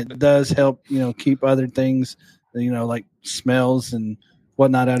then it does help. Keep other things, like smells and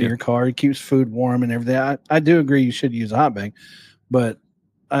whatnot out of your car. It keeps food warm and everything. I do agree you should use a hot bag, but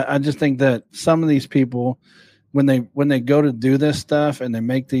I just think that some of these people, when they go to do this stuff and they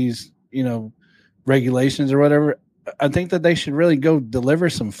make these, regulations or whatever, I think that they should really go deliver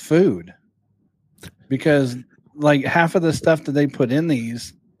some food, because like half of the stuff that they put in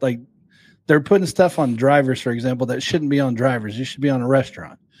these, like they're putting stuff on drivers, for example, that shouldn't be on drivers. You should be on a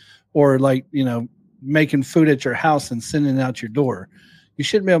restaurant, or like, making food at your house and sending it out your door. You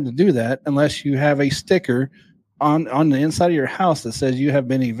shouldn't be able to do that unless you have a sticker on the inside of your house that says you have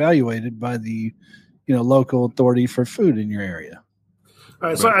been evaluated by the local authority for food in your area. All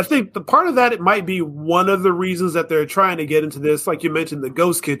right, so I think the part of that, it might be one of the reasons that they're trying to get into this, like you mentioned, the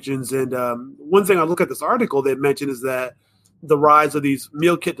ghost kitchens. And one thing I look at this article they mentioned is that the rise of these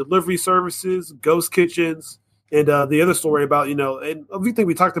meal kit delivery services, ghost kitchens, and the other story about, and I think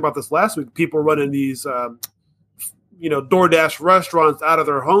we talked about this last week, people running these, DoorDash restaurants out of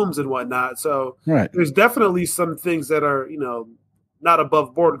their homes and whatnot. So there's definitely some things that are, not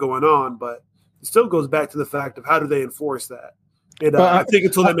above board going on, but it still goes back to the fact of how do they enforce that? And I think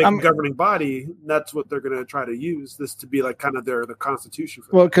until they make a governing body, that's what they're going to try to use this to be like kind of their constitution.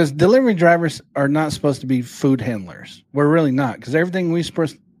 Well, because delivery drivers are not supposed to be food handlers. We're really not, because everything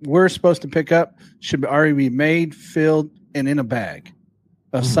we're supposed to pick up should already be made, filled, and in a bag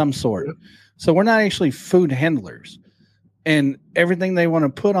of some sort. So we're not actually food handlers. And everything they want to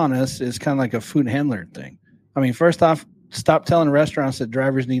put on us is kind of like a food handler thing. I mean, first off, stop telling restaurants that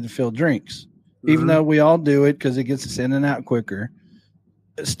drivers need to fill drinks. Even though we all do it because it gets us in and out quicker.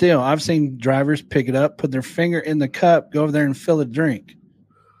 Still, I've seen drivers pick it up, put their finger in the cup, go over there and fill a drink.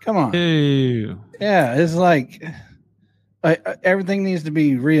 Come on. Hey. Yeah, it's like everything needs to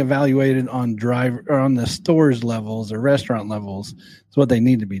be reevaluated on on the stores levels or restaurant levels. It's what they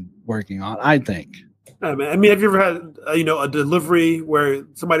need to be working on, I think. I mean, have you ever had a delivery where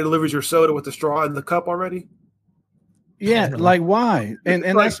somebody delivers your soda with the straw in the cup already? Yeah, like why? And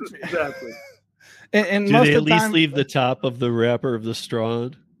that's exactly. And do most they of the at least time, leave the top of the wrapper of the straw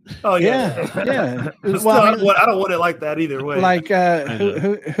on? Oh yeah. Well, I don't want it like that either way. Like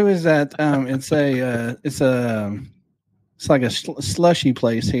who is that? It's like a slushy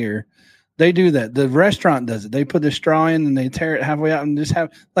place here. They do that. The restaurant does it. They put the straw in and they tear it halfway out and just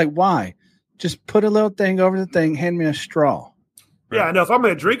have why? Just put a little thing over the thing. Hand me a straw. Yeah, I know. If I'm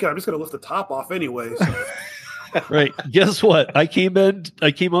going to drink it, I'm just going to lift the top off anyway. So. Right. Guess what? I came in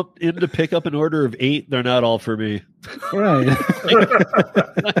to pick up an order of 8. They're not all for me. Right.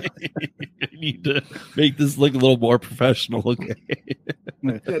 I need to make this look a little more professional. Okay.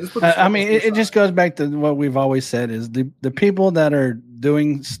 I mean, it just goes back to what we've always said is the people that are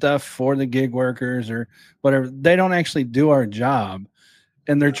doing stuff for the gig workers or whatever, they don't actually do our job.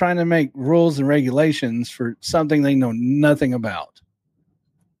 And they're trying to make rules and regulations for something they know nothing about.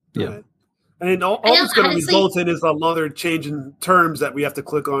 Yeah. And all it's going to result in is another change in terms that we have to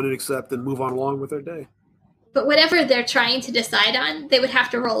click on and accept and move on along with our day. But whatever they're trying to decide on, they would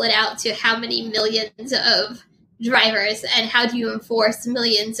have to roll it out to how many millions of drivers, and how do you enforce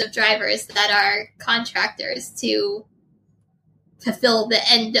millions of drivers that are contractors to fulfill the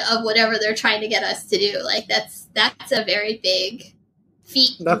end of whatever they're trying to get us to do. Like that's a very big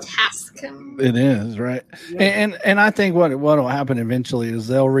feat and task. It is, right? Yeah. And I think what will happen eventually is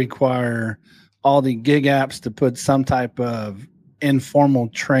they'll require all the gig apps to put some type of informal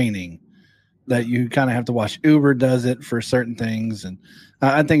training that you kind of have to watch. Uber does it for certain things. And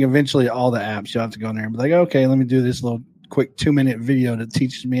I think eventually all the apps, you'll have to go in there and be like, okay, let me do this little quick 2-minute video that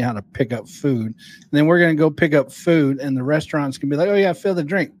teaches me how to pick up food. And then we're going to go pick up food and the restaurants can be like, oh yeah, fill the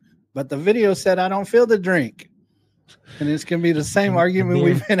drink. But the video said, I don't fill the drink. And it's going to be the same argument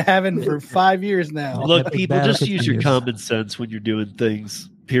we've been having for 5 years now. Look, people, just use your common sense when you're doing things,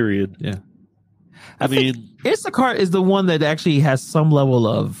 period. Yeah. I mean, Instacart is the one that actually has some level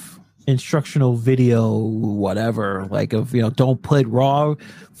of instructional video, whatever, like of, don't put raw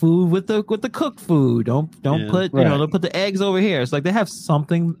food with the cooked food. Don't put, don't put the eggs over here. It's like they have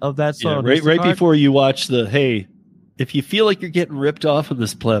something of that sort. Yeah, right before you watch hey, if you feel like you're getting ripped off on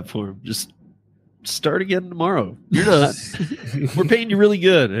this platform, just start again tomorrow. You're not. We're paying you really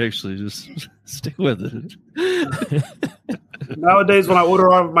good, actually. Just stick with it. Nowadays, when I order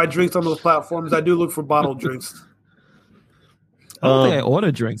all my drinks on those platforms, I do look for bottled drinks. I don't think I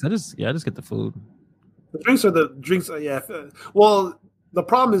order drinks. I just get the food. The drinks are the drinks. Yeah. Well, the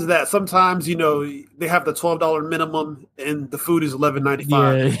problem is that sometimes they have the $12 minimum and the food is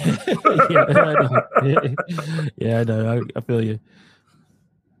 $11.95. Yeah, I know. I feel you.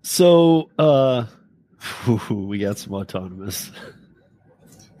 So, we got some autonomous.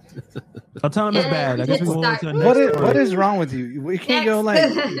 Autonomous bad. I guess what is wrong with you? We can't go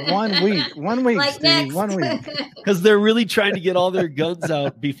like 1 week. 1 week, like Steve. 1 week. Because they're really trying to get all their guns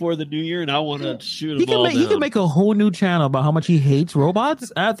out before the new year, and I want to shoot them all down. He can make a whole new channel about how much he hates robots.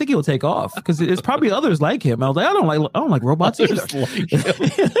 I think he'll take off because there's probably others like him. I was like, I don't like robots either. Like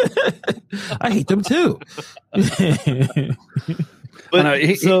I hate them too. But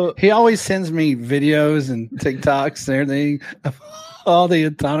he always sends me videos and TikToks and everything of all the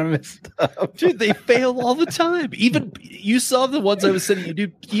autonomous stuff. Dude, they fail all the time. Even you saw the ones I was sending you,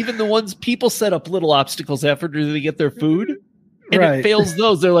 dude. Even the ones people set up little obstacles after they get their food, and it fails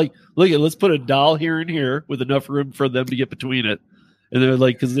those. They're like, look, let's put a doll here and here with enough room for them to get between it. And they're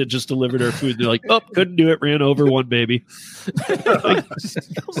like, because it just delivered our food. They're like, oh, couldn't do it. Ran over one baby. Like,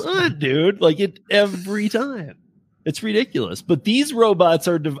 come on, dude. Like it every time. It's ridiculous. But these robots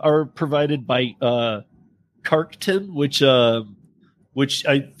are provided by Carkton, which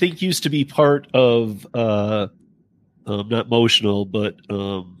I think used to be part of not Motional, but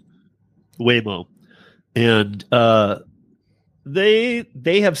Waymo, and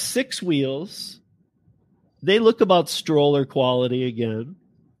they have 6 wheels. They look about stroller quality again.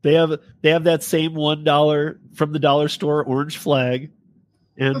 They have that same $1 from the dollar store orange flag,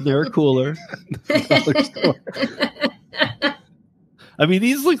 and they're cooler. I mean,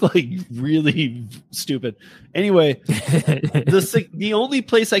 these look like really stupid. Anyway, the only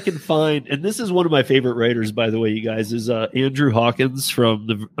place I can find, and this is one of my favorite writers, by the way, you guys, is Andrew Hawkins from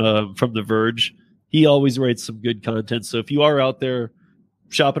The Verge. He always writes some good content. So if you are out there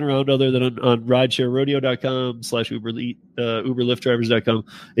shopping around other than on ridesharerodeo.com/uberliftdrivers.com,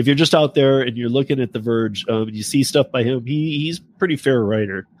 if you're just out there and you're looking at The Verge, and you see stuff by him, he's a pretty fair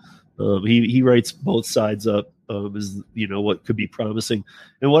writer. He writes both sides up. Is what could be promising.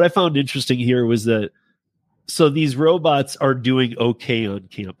 And what I found interesting here was that so these robots are doing okay on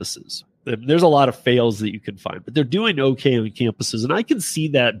campuses. There's a lot of fails that you can find, but they're doing okay on campuses, and I can see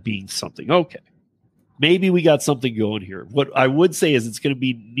that being something. Okay, maybe we got something going here. What I would say is it's going to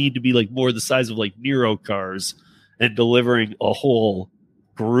need to be like more the size of like Nero cars and delivering a whole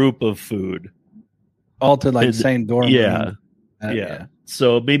group of food, all to like same dorm. Yeah.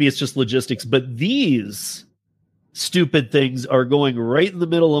 So maybe it's just logistics, but these stupid things are going right in the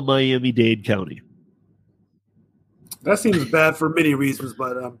middle of Miami-Dade County. That seems bad for many reasons,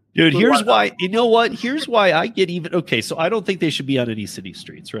 but dude, here's why. You know what? Here's why I get even. Okay, so I don't think they should be on any city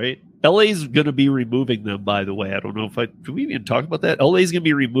streets, right? LA's going to be removing them. By the way, I don't know if can we even talk about that? LA's going to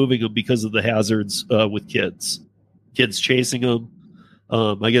be removing them because of the hazards with kids chasing them.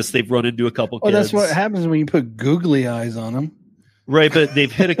 I guess they've run into a couple. Well, kids. That's what happens when you put googly eyes on them, right? But they've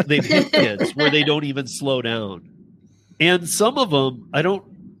hit kids where they don't even slow down. And some of them, I don't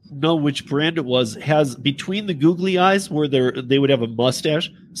know which brand it was, has between the googly eyes where they would have a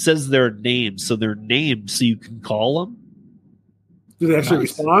mustache, says their name. So their name, so you can call them. Do they actually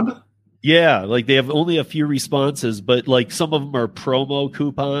respond? Yeah, like they have only a few responses, but like some of them are promo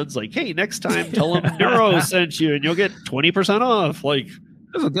coupons. Like, hey, next time tell them Neuro sent you and you'll get 20% off. Like,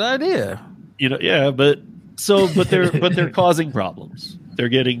 that's a good idea. Yeah, but they're causing problems. They're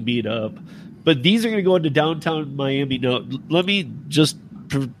getting beat up. But these are going to go into downtown Miami. Now, let me just,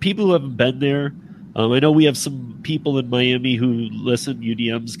 for people who haven't been there, I know we have some people in Miami who listen.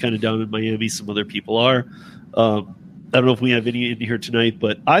 UDM's kind of down in Miami. Some other people are. I don't know if we have any in here tonight,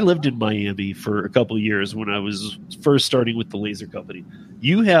 but I lived in Miami for a couple of years when I was first starting with the laser company.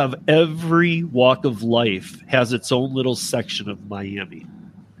 You have every walk of life has its own little section of Miami.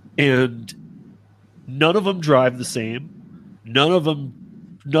 And none of them drive the same. None of them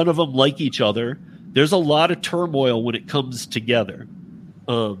like each other. There's a lot of turmoil when it comes together.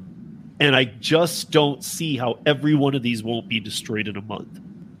 And I just don't see how every one of these won't be destroyed in a month.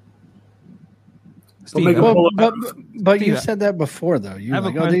 Steve, but you said that before, though. You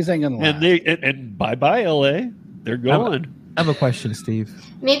like, these ain't gonna last. And bye-bye, LA. They're going. I have a question, Steve.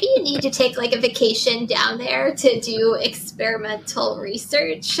 Maybe you need to take like a vacation down there to do experimental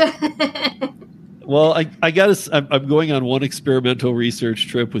research. Well, I'm going on one experimental research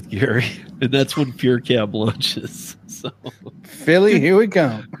trip with Gary, and that's when PureCab launches. So, Philly, here we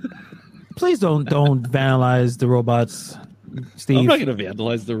come. Please don't vandalize the robots, Steve. I'm not going to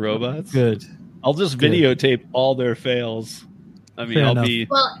vandalize the robots. Good. I'll just videotape all their fails. I mean, I'll be...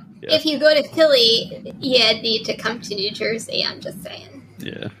 Well, if you go to Philly, you need to come to New Jersey, I'm just saying.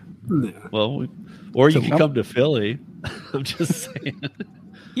 Yeah. Well, or you can come to Philly. I'm just saying.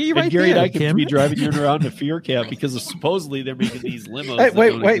 Yeah, you're right. Gary there, and I can Kim. be driving you around in PureCab because supposedly they're making these limos. Hey,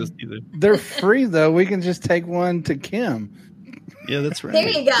 wait. They're free, though. We can just take one to Kim. Yeah, that's right. There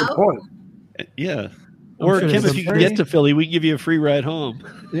you go. Yeah. Or Kim, if you can get to Philly, we can give you a free ride home.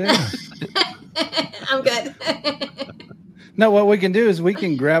 Yeah. I'm good. No, what we can do is we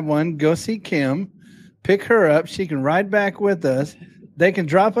can grab one, go see Kim, pick her up. She can ride back with us. They can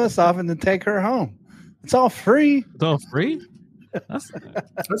drop us off and then take her home. It's all free. It's all free? That's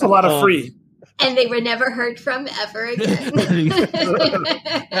a lot of free. And they were never heard from ever again.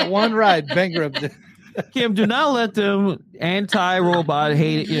 That one ride bankrupted. Kim, do not let them anti-robot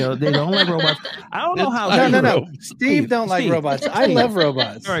hate. They don't like robots. I don't know how. No. Steve don't like robots. I love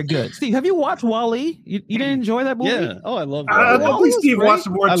robots. All right, good. Steve, have you watched WALL-E? You didn't enjoy that movie? Yeah. Oh, I love that. I think Steve watched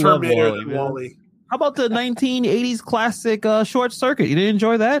more Terminator than WALL-E. How about the 1980s classic Short Circuit? You didn't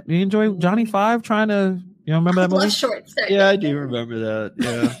enjoy that? You enjoy Johnny Five trying to, remember that movie? Short Circuit. Yeah, I do remember that.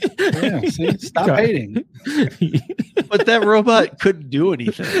 Yeah. Yeah. See, stop hating. But that robot couldn't do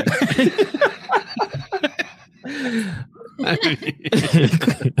anything.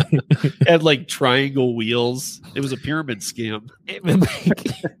 Had like triangle wheels. It was a pyramid scam.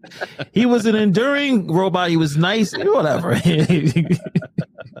 He was an enduring robot. He was nice. Whatever.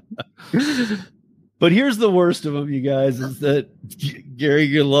 But here's the worst of them, you guys, is that, Gary,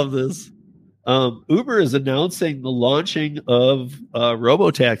 you're going to love this. Uber is announcing the launching of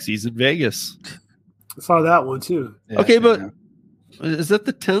robo-taxis in Vegas. I saw that one, too. Yeah, okay, but is that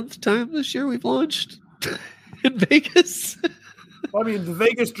the 10th time this year we've launched in Vegas? Well, I mean, the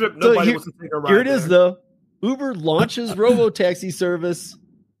Vegas Strip, nobody wants to take a ride. Here it is, though. Uber launches robo-taxi service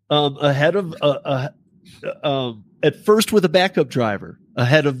ahead of at first with a backup driver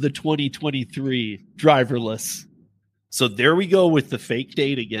ahead of the 2023 driverless. So there we go with the fake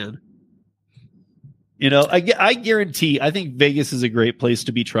date again. I guarantee, I think Vegas is a great place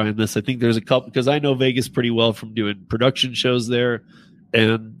to be trying this. I think there's a couple, because I know Vegas pretty well from doing production shows there.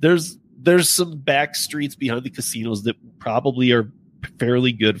 And there's some back streets behind the casinos that probably are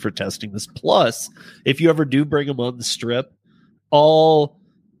fairly good for testing this. Plus, if you ever do bring them on the strip, all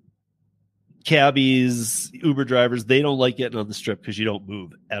cabbies, Uber drivers, they don't like getting on the strip because you don't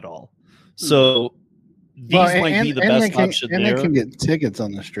move at all. So these might be the best option there. And they can get tickets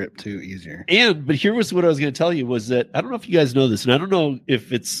on the strip too easier. But here was what I was going to tell you was that I don't know if you guys know this, and I don't know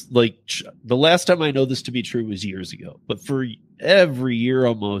if it's like the last time I know this to be true was years ago, but for every year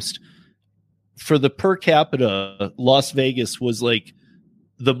almost, for the per capita, Las Vegas was like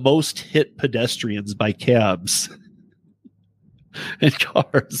the most hit pedestrians by cabs and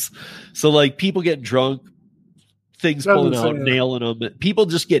cars. So like people getting drunk, things pulling out, nailing them. People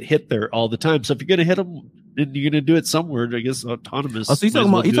just get hit there all the time. So if you're going to hit them, and you're going to do it somewhere, I guess autonomous. Oh, so you're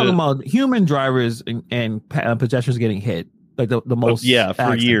talking about human drivers and pedestrians getting hit, like the most.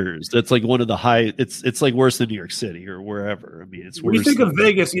 For years. That's like one of the high. It's like worse than New York City or wherever. I mean, it's worse. When you think of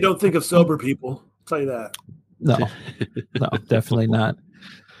Vegas, you don't think of sober people. I'll tell you that. No, definitely not.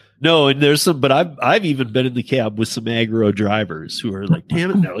 No, and there's some, but I've even been in the cab with some aggro drivers who are like, damn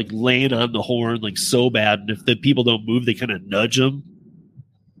it, they're like laying on the horn like so bad, and if the people don't move, they kind of nudge them.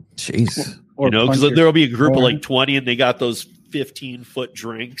 Jeez, because there'll be a group of like 20, and they got those 15-foot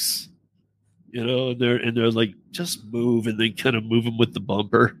drinks, and they're like, just move, and they kind of move them with the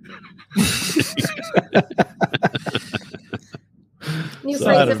bumper. New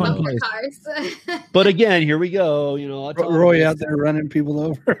place of bumper cars. But again, here we go. Roy out there running people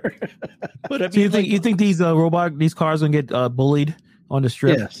over. But I mean, so you think these cars gonna get bullied on the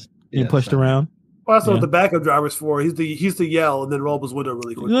strip? Yes. And pushed around. Well, that's what the backup driver's for. He's to yell and then roll up his window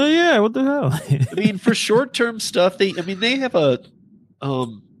really quickly. Oh yeah, what the hell? I mean, for short-term stuff, they have a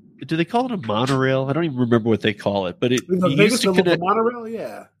do they call it a monorail? I don't even remember what they call it, but it used to connect monorail.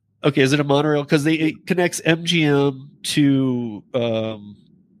 Yeah. Okay, is it a monorail? Because it connects MGM to.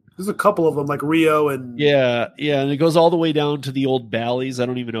 There's a couple of them, like Rio and. Yeah, and it goes all the way down to the old Bally's. I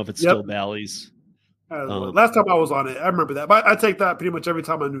don't even know if it's still Bally's. Last time I was on it, I remember that. But I take that pretty much every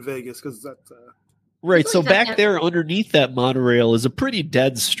time I'm in Vegas because that's. Right, so back there underneath that monorail is a pretty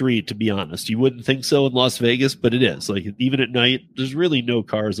dead street, to be honest. You wouldn't think so in Las Vegas, but it is. Like, even at night, there's really no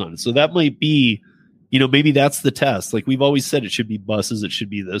cars on it. So that might be, maybe that's the test. Like, we've always said it should be buses, it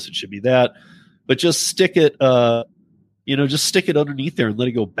should be this, it should be that. But just stick it, stick it underneath there and let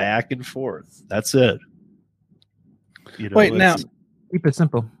it go back and forth. That's it. Wait, now, keep it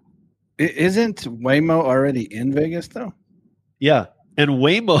simple. Isn't Waymo already in Vegas, though? Yeah, and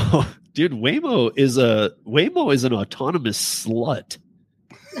Waymo... Dude, Waymo is an autonomous slut.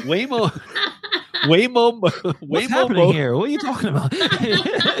 What's happening here? What are you talking about?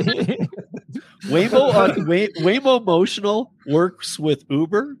 Waymo Motional works with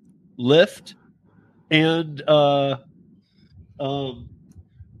Uber, Lyft, and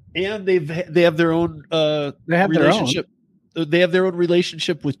they have their own relationship. They have their own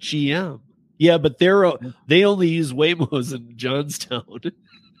relationship with GM. Yeah, but they only use Waymos in Johnstown.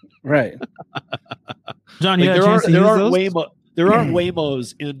 Right, John. There aren't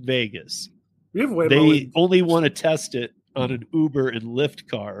Waymos in Vegas. We have Waymo. They only want to test it on an Uber and Lyft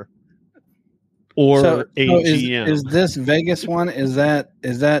car or a GM. Is this Vegas one? Is that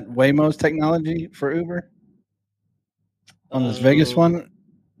Waymo's technology for Uber on this Vegas one?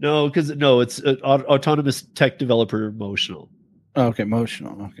 No, because it's autonomous tech developer Motional. Oh, okay,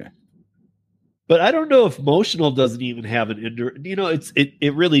 Motional. Okay. But I don't know if Motional doesn't even have an indirect.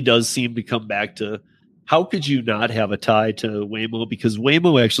 It really does seem to come back to how could you not have a tie to Waymo, because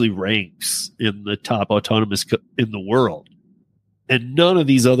Waymo actually ranks in the top autonomous in the world, and none of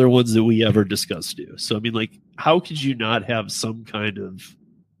these other ones that we ever discussed do. So I mean, like, how could you not have some kind of?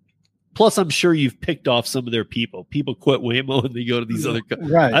 Plus, I'm sure you've picked off some of their people. People quit Waymo and they go to these other.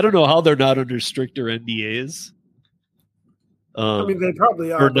 Right. I don't know how they're not under stricter NDAs. I mean, they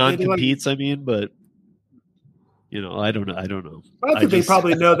probably are. Or non-competes, I mean, but I don't know. I think they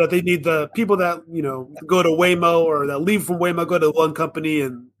probably know that they need the people that go to Waymo or that leave from Waymo go to one company,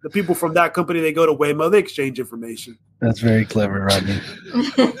 and the people from that company they go to Waymo. They exchange information. That's very clever, Rodney.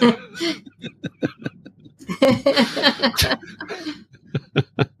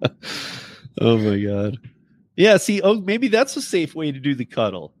 Oh my god! Yeah, see, maybe that's a safe way to do the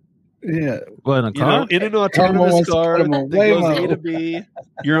cuddle. Yeah, well, in an autonomous car that goes A to B.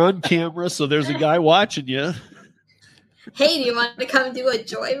 You're on camera, so there's a guy watching you. Hey, do you want to come do a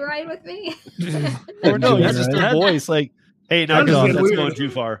joyride with me? Or no, it's just a voice like, "Hey, knock it off. That's going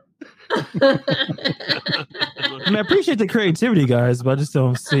too far." I mean, I appreciate the creativity, guys, but I just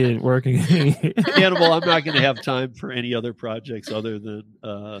don't see it working. Animal, I'm not going to have time for any other projects other than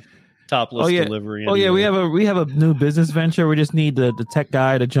topless delivery. Oh yeah, we have a new business venture. We just need the tech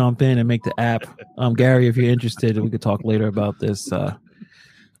guy to jump in and make the app. Gary, if you're interested, we could talk later about this.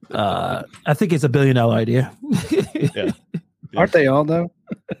 I think it's $1 billion idea. Yeah. Aren't they all though?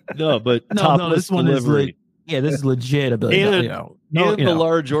 No, but no, this one delivery. This is legit $1 billion. And the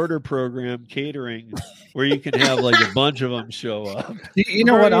large order program catering, where you can have like a bunch of them show up. You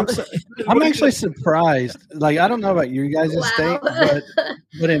know what? I'm actually surprised. Like, I don't know about your guys' state,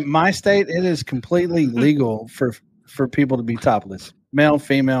 but in my state, it is completely legal for people to be topless, male,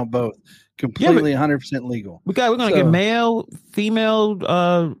 female, both. Completely 100% legal. We're gonna get male, female.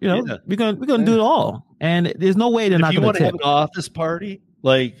 We're gonna do it all, and there's no way they're not gonna. If you want to have an office party,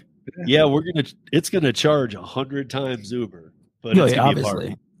 like, it's gonna charge 100 times Uber, but it's gonna be a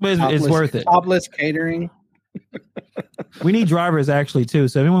party. But it's worth it. Topless catering. We need drivers actually too.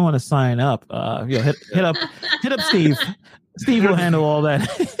 So if anyone want to sign up, hit up Steve. Steve will handle all that.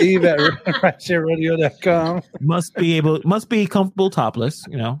 Steve at RideShareRadio.com. Must be comfortable topless.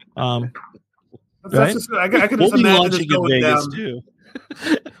 Right? I can just imagine this going Vegas down. Too.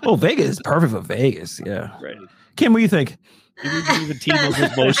 Oh, Vegas is perfect for Vegas. Yeah. Right. Kim, what do you think? Even Tina's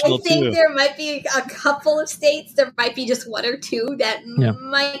emotional I think too. there might be a couple of states. There might be just one or two that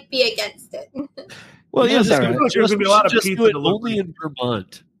might be against it. Well, there's going to be a lot of pizza only in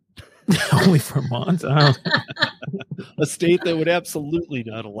Vermont. Only Vermont. A state that would absolutely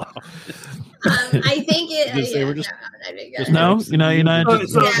not allow. I think it. You're not. So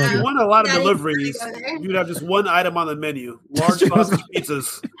if you want a lot of deliveries, you'd have just one item on the menu: large sausage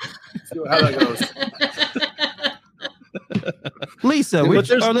pizzas. See how that goes. Lisa, we're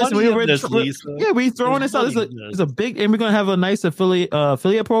throwing this out. It's a big, and we're gonna have a nice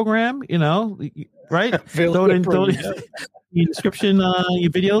affiliate program. Right? Throw it in the description,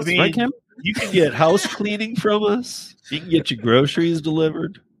 your videos, right, Kim? You can get house cleaning from us. You can get your groceries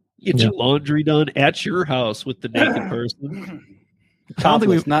delivered. Get your laundry done at your house with the naked person.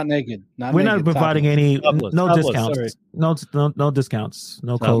 Topless, not naked. We're not providing any discounts. No discounts.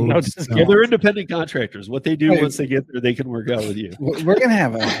 No codes. Yeah, they're independent contractors. What they do once they get there, they can work out with you. We're gonna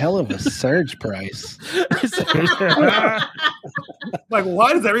have a hell of a surge price. Like,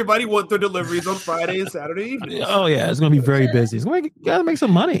 why does everybody want their deliveries on Friday and Saturday evening? Oh yeah, it's gonna be very busy. Gotta make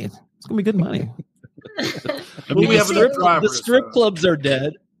some money. It's gonna be good money. The strip clubs are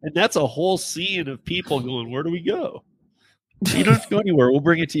dead, and that's a whole scene of people going, "Where do we go?" You don't have to go anywhere. We'll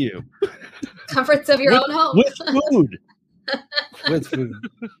bring it to you. Comforts of your own home. With food. With food.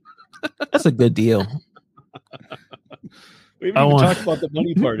 That's a good deal. We haven't even talked about the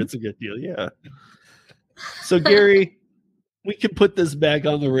money part. It's a good deal. Yeah. So, Gary, we can put this back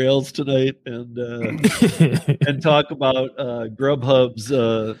on the rails tonight and talk about Grubhub's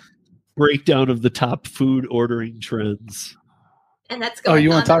breakdown of the top food ordering trends. And that's going you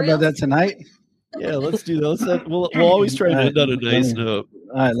want to talk about that tonight? Yeah, let's do that. We'll always try to end on a nice note.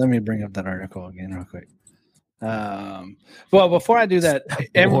 All right, let me bring up that article again real quick. Well, before I do that,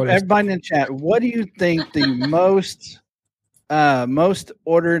 everybody in the chat, what do you think the most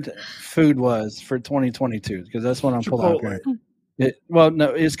ordered food was for 2022? Because that's what I'm pulling up here.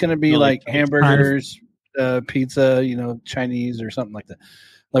 It's going to be like hamburgers, pizza, Chinese or something like that.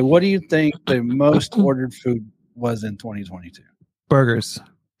 Like, what do you think the most ordered food was in 2022? Burgers.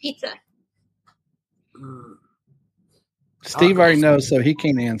 Pizza. Steve already knows, so he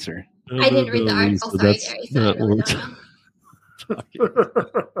can't answer. I didn't read the article. Sorry, Gary. So I really don't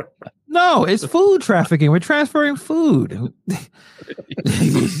know. No, it's food trafficking. We're transferring food.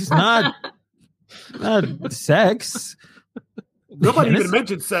 It's not sex. Nobody even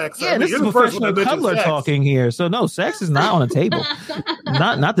mentioned sex. Yeah, this is professional cuddler talking here. So no, sex is not on the table.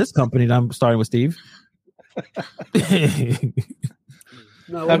 Not this company that I'm starting with, Steve.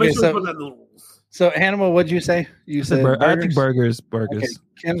 No, we'll make sure we put that in the rules. So, Hannibal, what'd you say? You said I think burgers. Okay.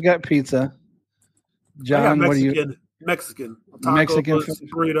 Kim's got pizza. John, what do you? Mexican. Mexican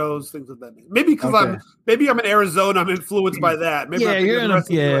burritos, things of that nature. Maybe because I'm in Arizona, I'm influenced by that. Maybe you're going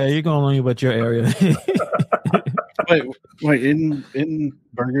on about your area. Wait, isn't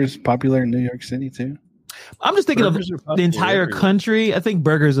burgers popular in New York City too? I'm just thinking burgers of the entire country. I think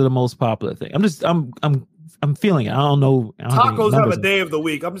burgers are the most popular thing. I'm feeling it. I don't know. Tacos have a day of the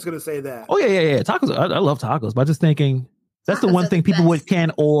week. I'm just going to say that. Oh, yeah. Tacos. I love tacos, but I'm just thinking that's the one thing people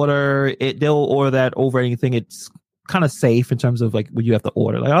can order. They'll order that over anything. It's kind of safe in terms of like what you have to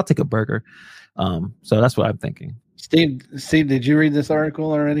order. Like, I'll take a burger. So that's what I'm thinking. Steve, did you read this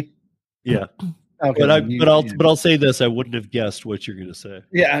article already? Yeah. Okay, but I'll say this: I wouldn't have guessed what you're going to say.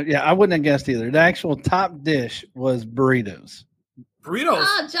 Yeah, I wouldn't have guessed either. The actual top dish was burritos.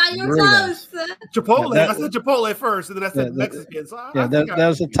 Oh, John, you're close. Chipotle. I said Chipotle first, and then I said Mexican. So that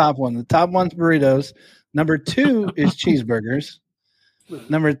was the top one. The top one's burritos. Number 2 is cheeseburgers.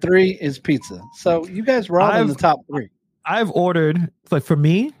 Number 3 is pizza. So you guys were all in the top 3. I've ordered, like for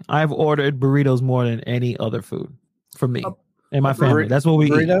me, I've ordered burritos more than any other food for me and my family. That's what we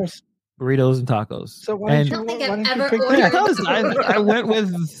eat. Burritos and tacos. So why didn't you pick that? Because I went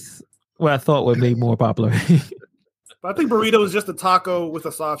with what I thought would be more popular. But I think burrito is just a taco with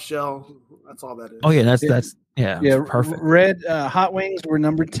a soft shell. That's all that is. Oh yeah, that's perfect. Red hot wings were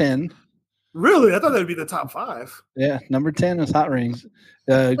number 10. Really? I thought that would be the top 5. Yeah, number 10 is hot wings.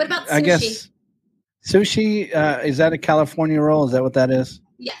 What about sushi? I guess sushi is that a California roll? Is that what that is?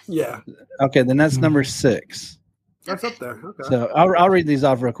 Yes. Yeah. Okay, then that's number 6. That's up there. Okay. So I'll read these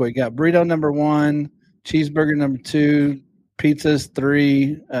off real quick. Got burrito number 1, cheeseburger number 2, pizzas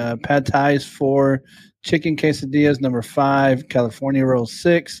 3, pad thais 4, chicken quesadillas number 5, California rolls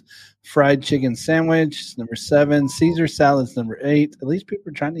 6, fried chicken sandwich number 7, Caesar salads number 8. At least people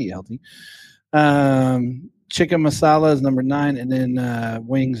are trying to eat healthy. Chicken masala is number 9, and then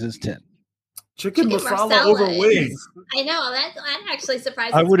wings is 10. Chicken masala over wings. I know that actually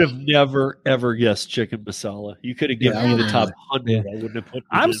surprised. I would have never ever guessed chicken masala. You could have given me the top 100. I wouldn't have put.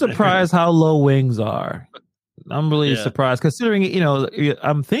 I'm surprised how low wings are. I'm really surprised considering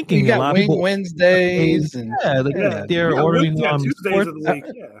I'm thinking you got a lot Wing of people Wednesdays and they're ordering Tuesdays of the week.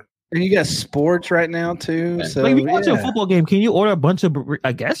 And you got sports right now too. So like if you watch a football game, can you order a bunch of?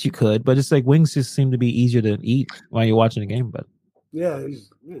 I guess you could, but it's like wings just seem to be easier to eat while you're watching the game. But yeah.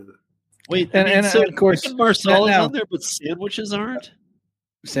 Wait, and so of course, Marsala's on there, but sandwiches aren't.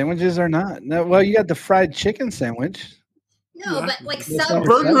 Sandwiches are not. No, well, you got the fried chicken sandwich. No, but like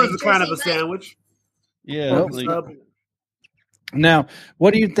burger is kind of a sandwich. Yeah. Now,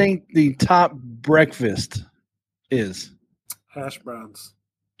 what do you think the top breakfast is? Hash browns.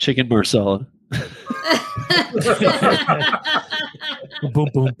 Chicken marsala. Boom,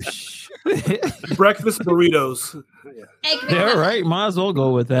 boom. Breakfast burritos. Yeah, right. Might as well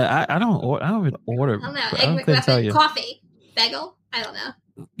go with that. I don't even order. I don't know. Egg McMuffin, coffee, bagel. I don't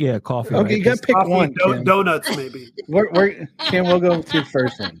know. Yeah, coffee. Okay, you got to pick one. Donuts, maybe. Kim, we'll go with your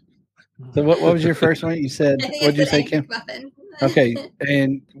first one. So what was your first one? You said, what did you say, Kim? Okay,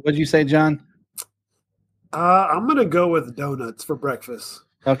 and what did you say, John? I'm going to go with donuts for breakfast.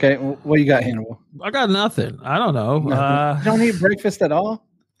 Okay, what you got, Hannibal? I got nothing. I don't know. You don't eat breakfast at all?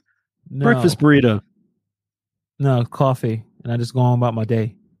 No. Breakfast burrito. No, coffee, and I just go on about my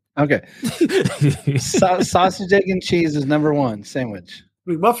day. Okay. Sausage, egg, and cheese is number 1 sandwich.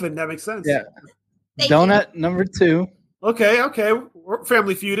 McMuffin, that makes sense. Yeah. Donut number 2. Okay. We're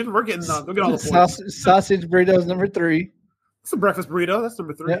family feuding. We're getting all the points. Sausage burritos number 3. It's a breakfast burrito. That's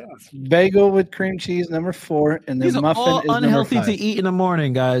number 3. Yep. Yeah. Bagel with cream cheese number 4, and then These muffin are all is unhealthy number 5. to eat in the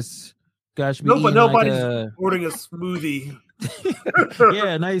morning, guys. But nobody's ordering a smoothie.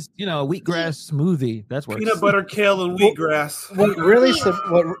 Yeah, nice. Wheatgrass smoothie. That's works. Peanut butter, kale, and wheatgrass.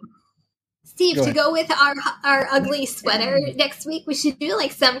 Steve, to go with our ugly sweater next week, we should do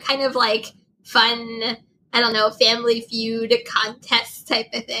like some kind of like fun, I don't know, Family Feud contest type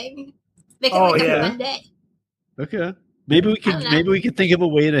of thing. Make it a fun day. Okay. Maybe we could think of a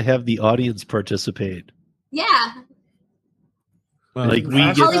way to have the audience participate. Yeah. Like we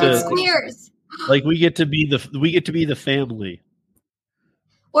get Hollywood Squares. Like we get to be the family.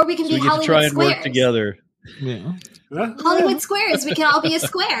 Or we can be we get Hollywood to try and Squares. work together. Yeah. Hollywood Squares. We can all be a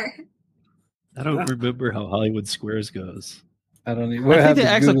square. I don't remember how Hollywood Squares goes. I don't even. I think they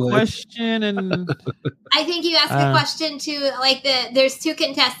ask a question, and I think you ask a question to like there's two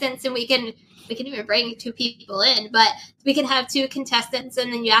contestants, and we can even bring two people in, but we can have two contestants,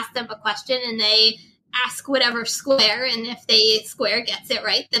 and then you ask them a question, and they ask whatever square, and if the square gets it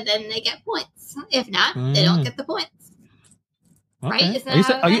right, then they get points. If not, they don't get the points. Okay. Right? Isn't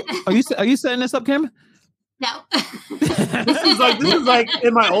that are you setting this up, Kim? No. This is like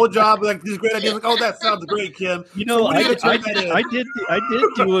in my old job, like these great ideas. Like, oh, that sounds great, Kim. You know, I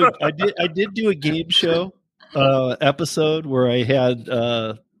did do a game show episode where I had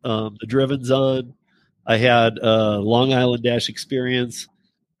the Drivens on. I had Long Island Dash Experience,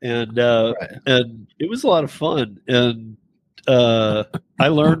 and it was a lot of fun. And I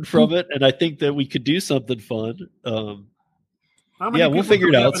learned from it, and I think that we could do something fun. Yeah, we'll figure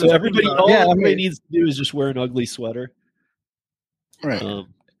it out. So everybody needs to do is just wear an ugly sweater. Right.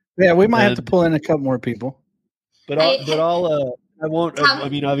 Yeah, we might have to pull in a couple more people. I won't. I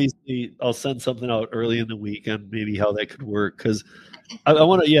mean, obviously, I'll send something out early in the week on maybe how that could work because I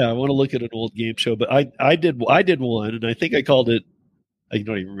want to look at an old game show. But I did one, and I think I called it. I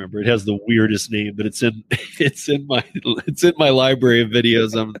don't even remember. It has the weirdest name, but it's in my library of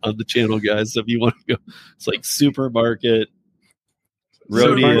videos on the channel, guys. So if you want to go, it's like Supermarket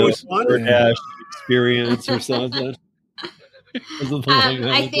Rodeo Dash Experience or something.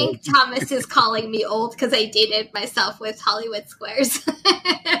 I think Thomas is calling me old because I dated myself with Hollywood Squares.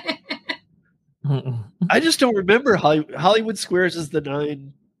 I just don't remember Hollywood Squares is the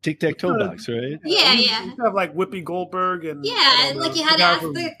 9 tic-tac-toe box, right? Yeah. You have like Whoopi Goldberg and and like you had to ask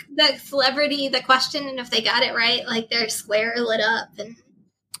the celebrity the question, and if they got it right, like their square lit up. And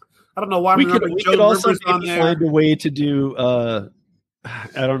I don't know why we could also find a way to do.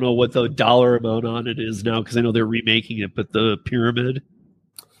 I don't know what the dollar amount on it is now because I know they're remaking it, but the pyramid.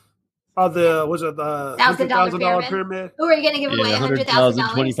 Was it the $100,000 pyramid? Who are you going to give away $100,000,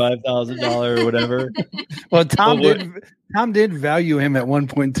 $25,000, or whatever? Well, Tom did value him at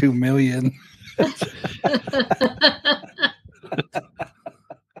 $1.2 million.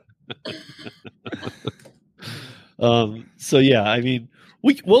 So yeah, I mean,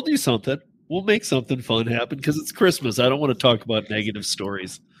 we'll do something. We'll make something fun happen because it's Christmas. I don't want to talk about negative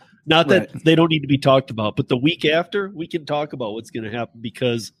stories. Not that they don't need to be talked about, but the week after, we can talk about what's going to happen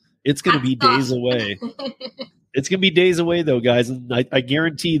because it's going to be days away. It's going to be days away, though, guys. And I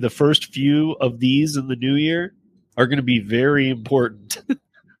guarantee the first few of these in the new year are going to be very important.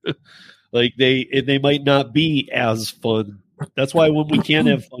 Like they might not be as fun. That's why when we can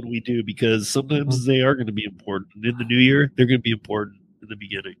have fun, we do, because sometimes they are going to be important. And in the new year, they're going to be important in the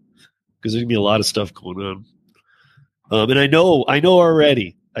beginning. Because there's gonna be a lot of stuff going on, and I know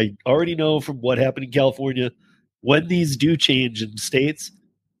already. I already know from what happened in California when these do change in states.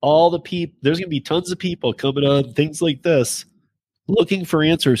 There's gonna be tons of people coming on things like this, looking for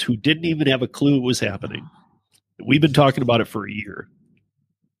answers who didn't even have a clue it was happening. We've been talking about it for a year,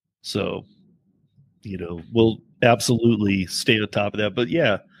 so we'll absolutely stay on top of that. But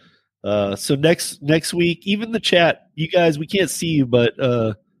yeah, so next week, even the chat, you guys, we can't see you, but.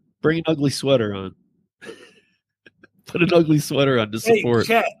 Bring an ugly sweater on. Put an ugly sweater on to support.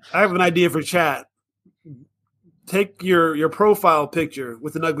 Hey, chat. I have an idea for chat. Take your profile picture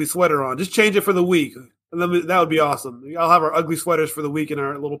with an ugly sweater on. Just change it for the week. And then that would be awesome. I'll have our ugly sweaters for the week in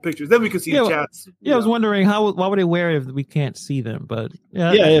our little pictures. Then we can see the chats. Yeah, I was wondering why would they wear it if we can't see them? But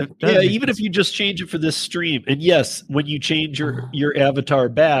even if you just change it for this stream. And yes, when you change your avatar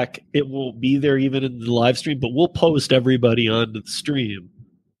back, it will be there even in the live stream, but we'll post everybody onto the stream.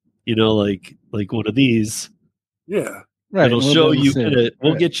 Like one of these. Yeah. Right. It'll show you in it.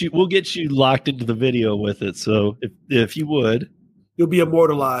 We'll get you locked into the video with it. So if you would, you'll be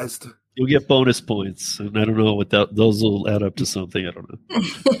immortalized. You'll get bonus points. And I don't know what those will add up to something. I don't know.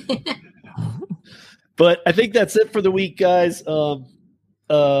 But I think that's it for the week, guys. We've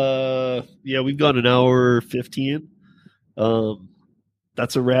gone an hour 15.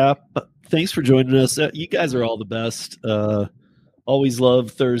 That's a wrap. Thanks for joining us. You guys are all the best. Always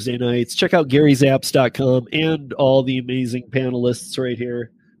love Thursday nights. Check out GaryZapps.com and all the amazing panelists right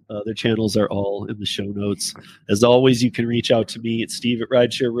here. Their channels are all in the show notes. As always, you can reach out to me at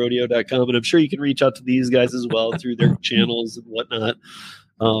steve@ridesharerodeo.com, and I'm sure you can reach out to these guys as well through their channels and whatnot.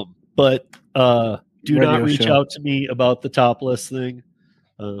 But do not reach out to me about the topless thing.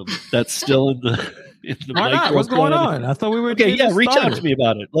 That's still in the Why not? What's going on? I thought we were reach out to me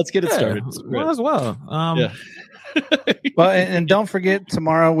about it. Let's get it started. Might as well. Well, and don't forget,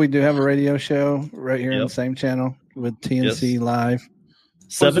 tomorrow we do have a radio show right here on the same channel with TNC Live.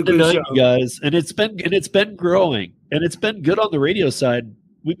 7 to 9, you guys, and it's been growing, and it's been good on the radio side.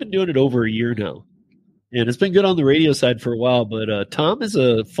 We've been doing it over a year now, and it's been good on the radio side for a while. But Tom is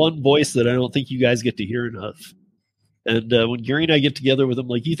a fun voice that I don't think you guys get to hear enough. And when Gary and I get together with him,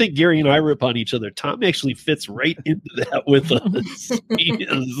 like you think Gary and I rip on each other, Tom actually fits right into that with us.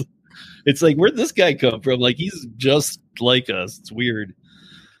 It's like, where'd this guy come from? Like he's just like us. It's weird.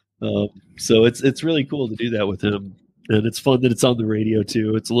 So it's really cool to do that with him. And it's fun that it's on the radio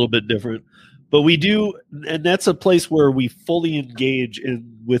too. It's a little bit different, but we do, and that's a place where we fully engage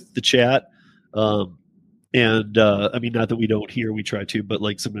with the chat. I mean, not that we don't hear, we try to, but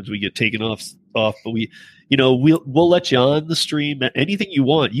like sometimes we get taken off, but we'll let you on the stream. Anything you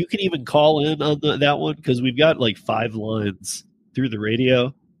want. You can even call in on that one because we've got like 5 lines through the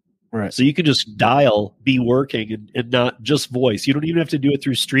radio. Right. So you can just dial, be working, and not just voice. You don't even have to do it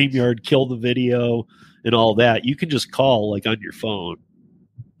through StreamYard, kill the video, and all that. You can just call like on your phone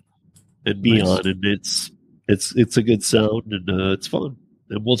and be on, and it's a good sound and it's fun.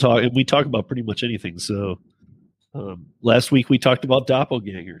 And we talk about pretty much anything. So last week we talked about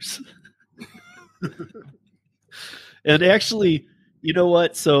doppelgangers. And actually, you know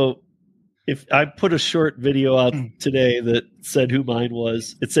what? So if I put a short video out today that said who mine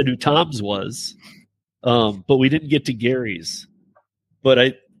was, it said who Tom's was, but we didn't get to Gary's. But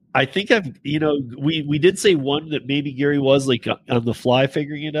I think we did say one that maybe Gary was like on the fly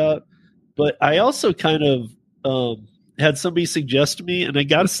figuring it out. But I also kind of had somebody suggest to me, and I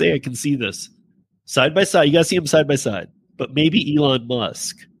got to say I can see this side by side. You got to see them side by side, but maybe Elon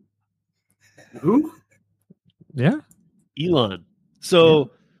Musk. Who? Yeah, Elon.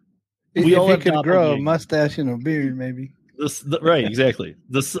 So we all could grow a mustache and a beard, maybe. Right, exactly.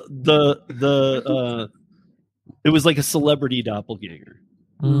 It was like a celebrity doppelganger.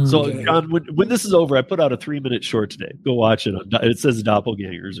 So, John, when this is over, I put out a 3-minute short today. Go watch it. It says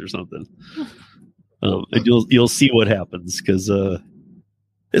doppelgangers or something, and you'll see what happens because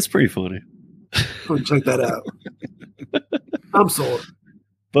it's pretty funny. Go check that out. I'm sold.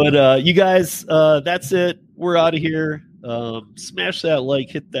 But you guys, that's it. We're out of here. Smash that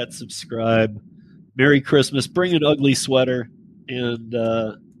like, hit that subscribe. Merry Christmas. Bring an ugly sweater, and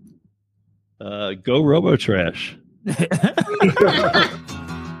go RoboTrash.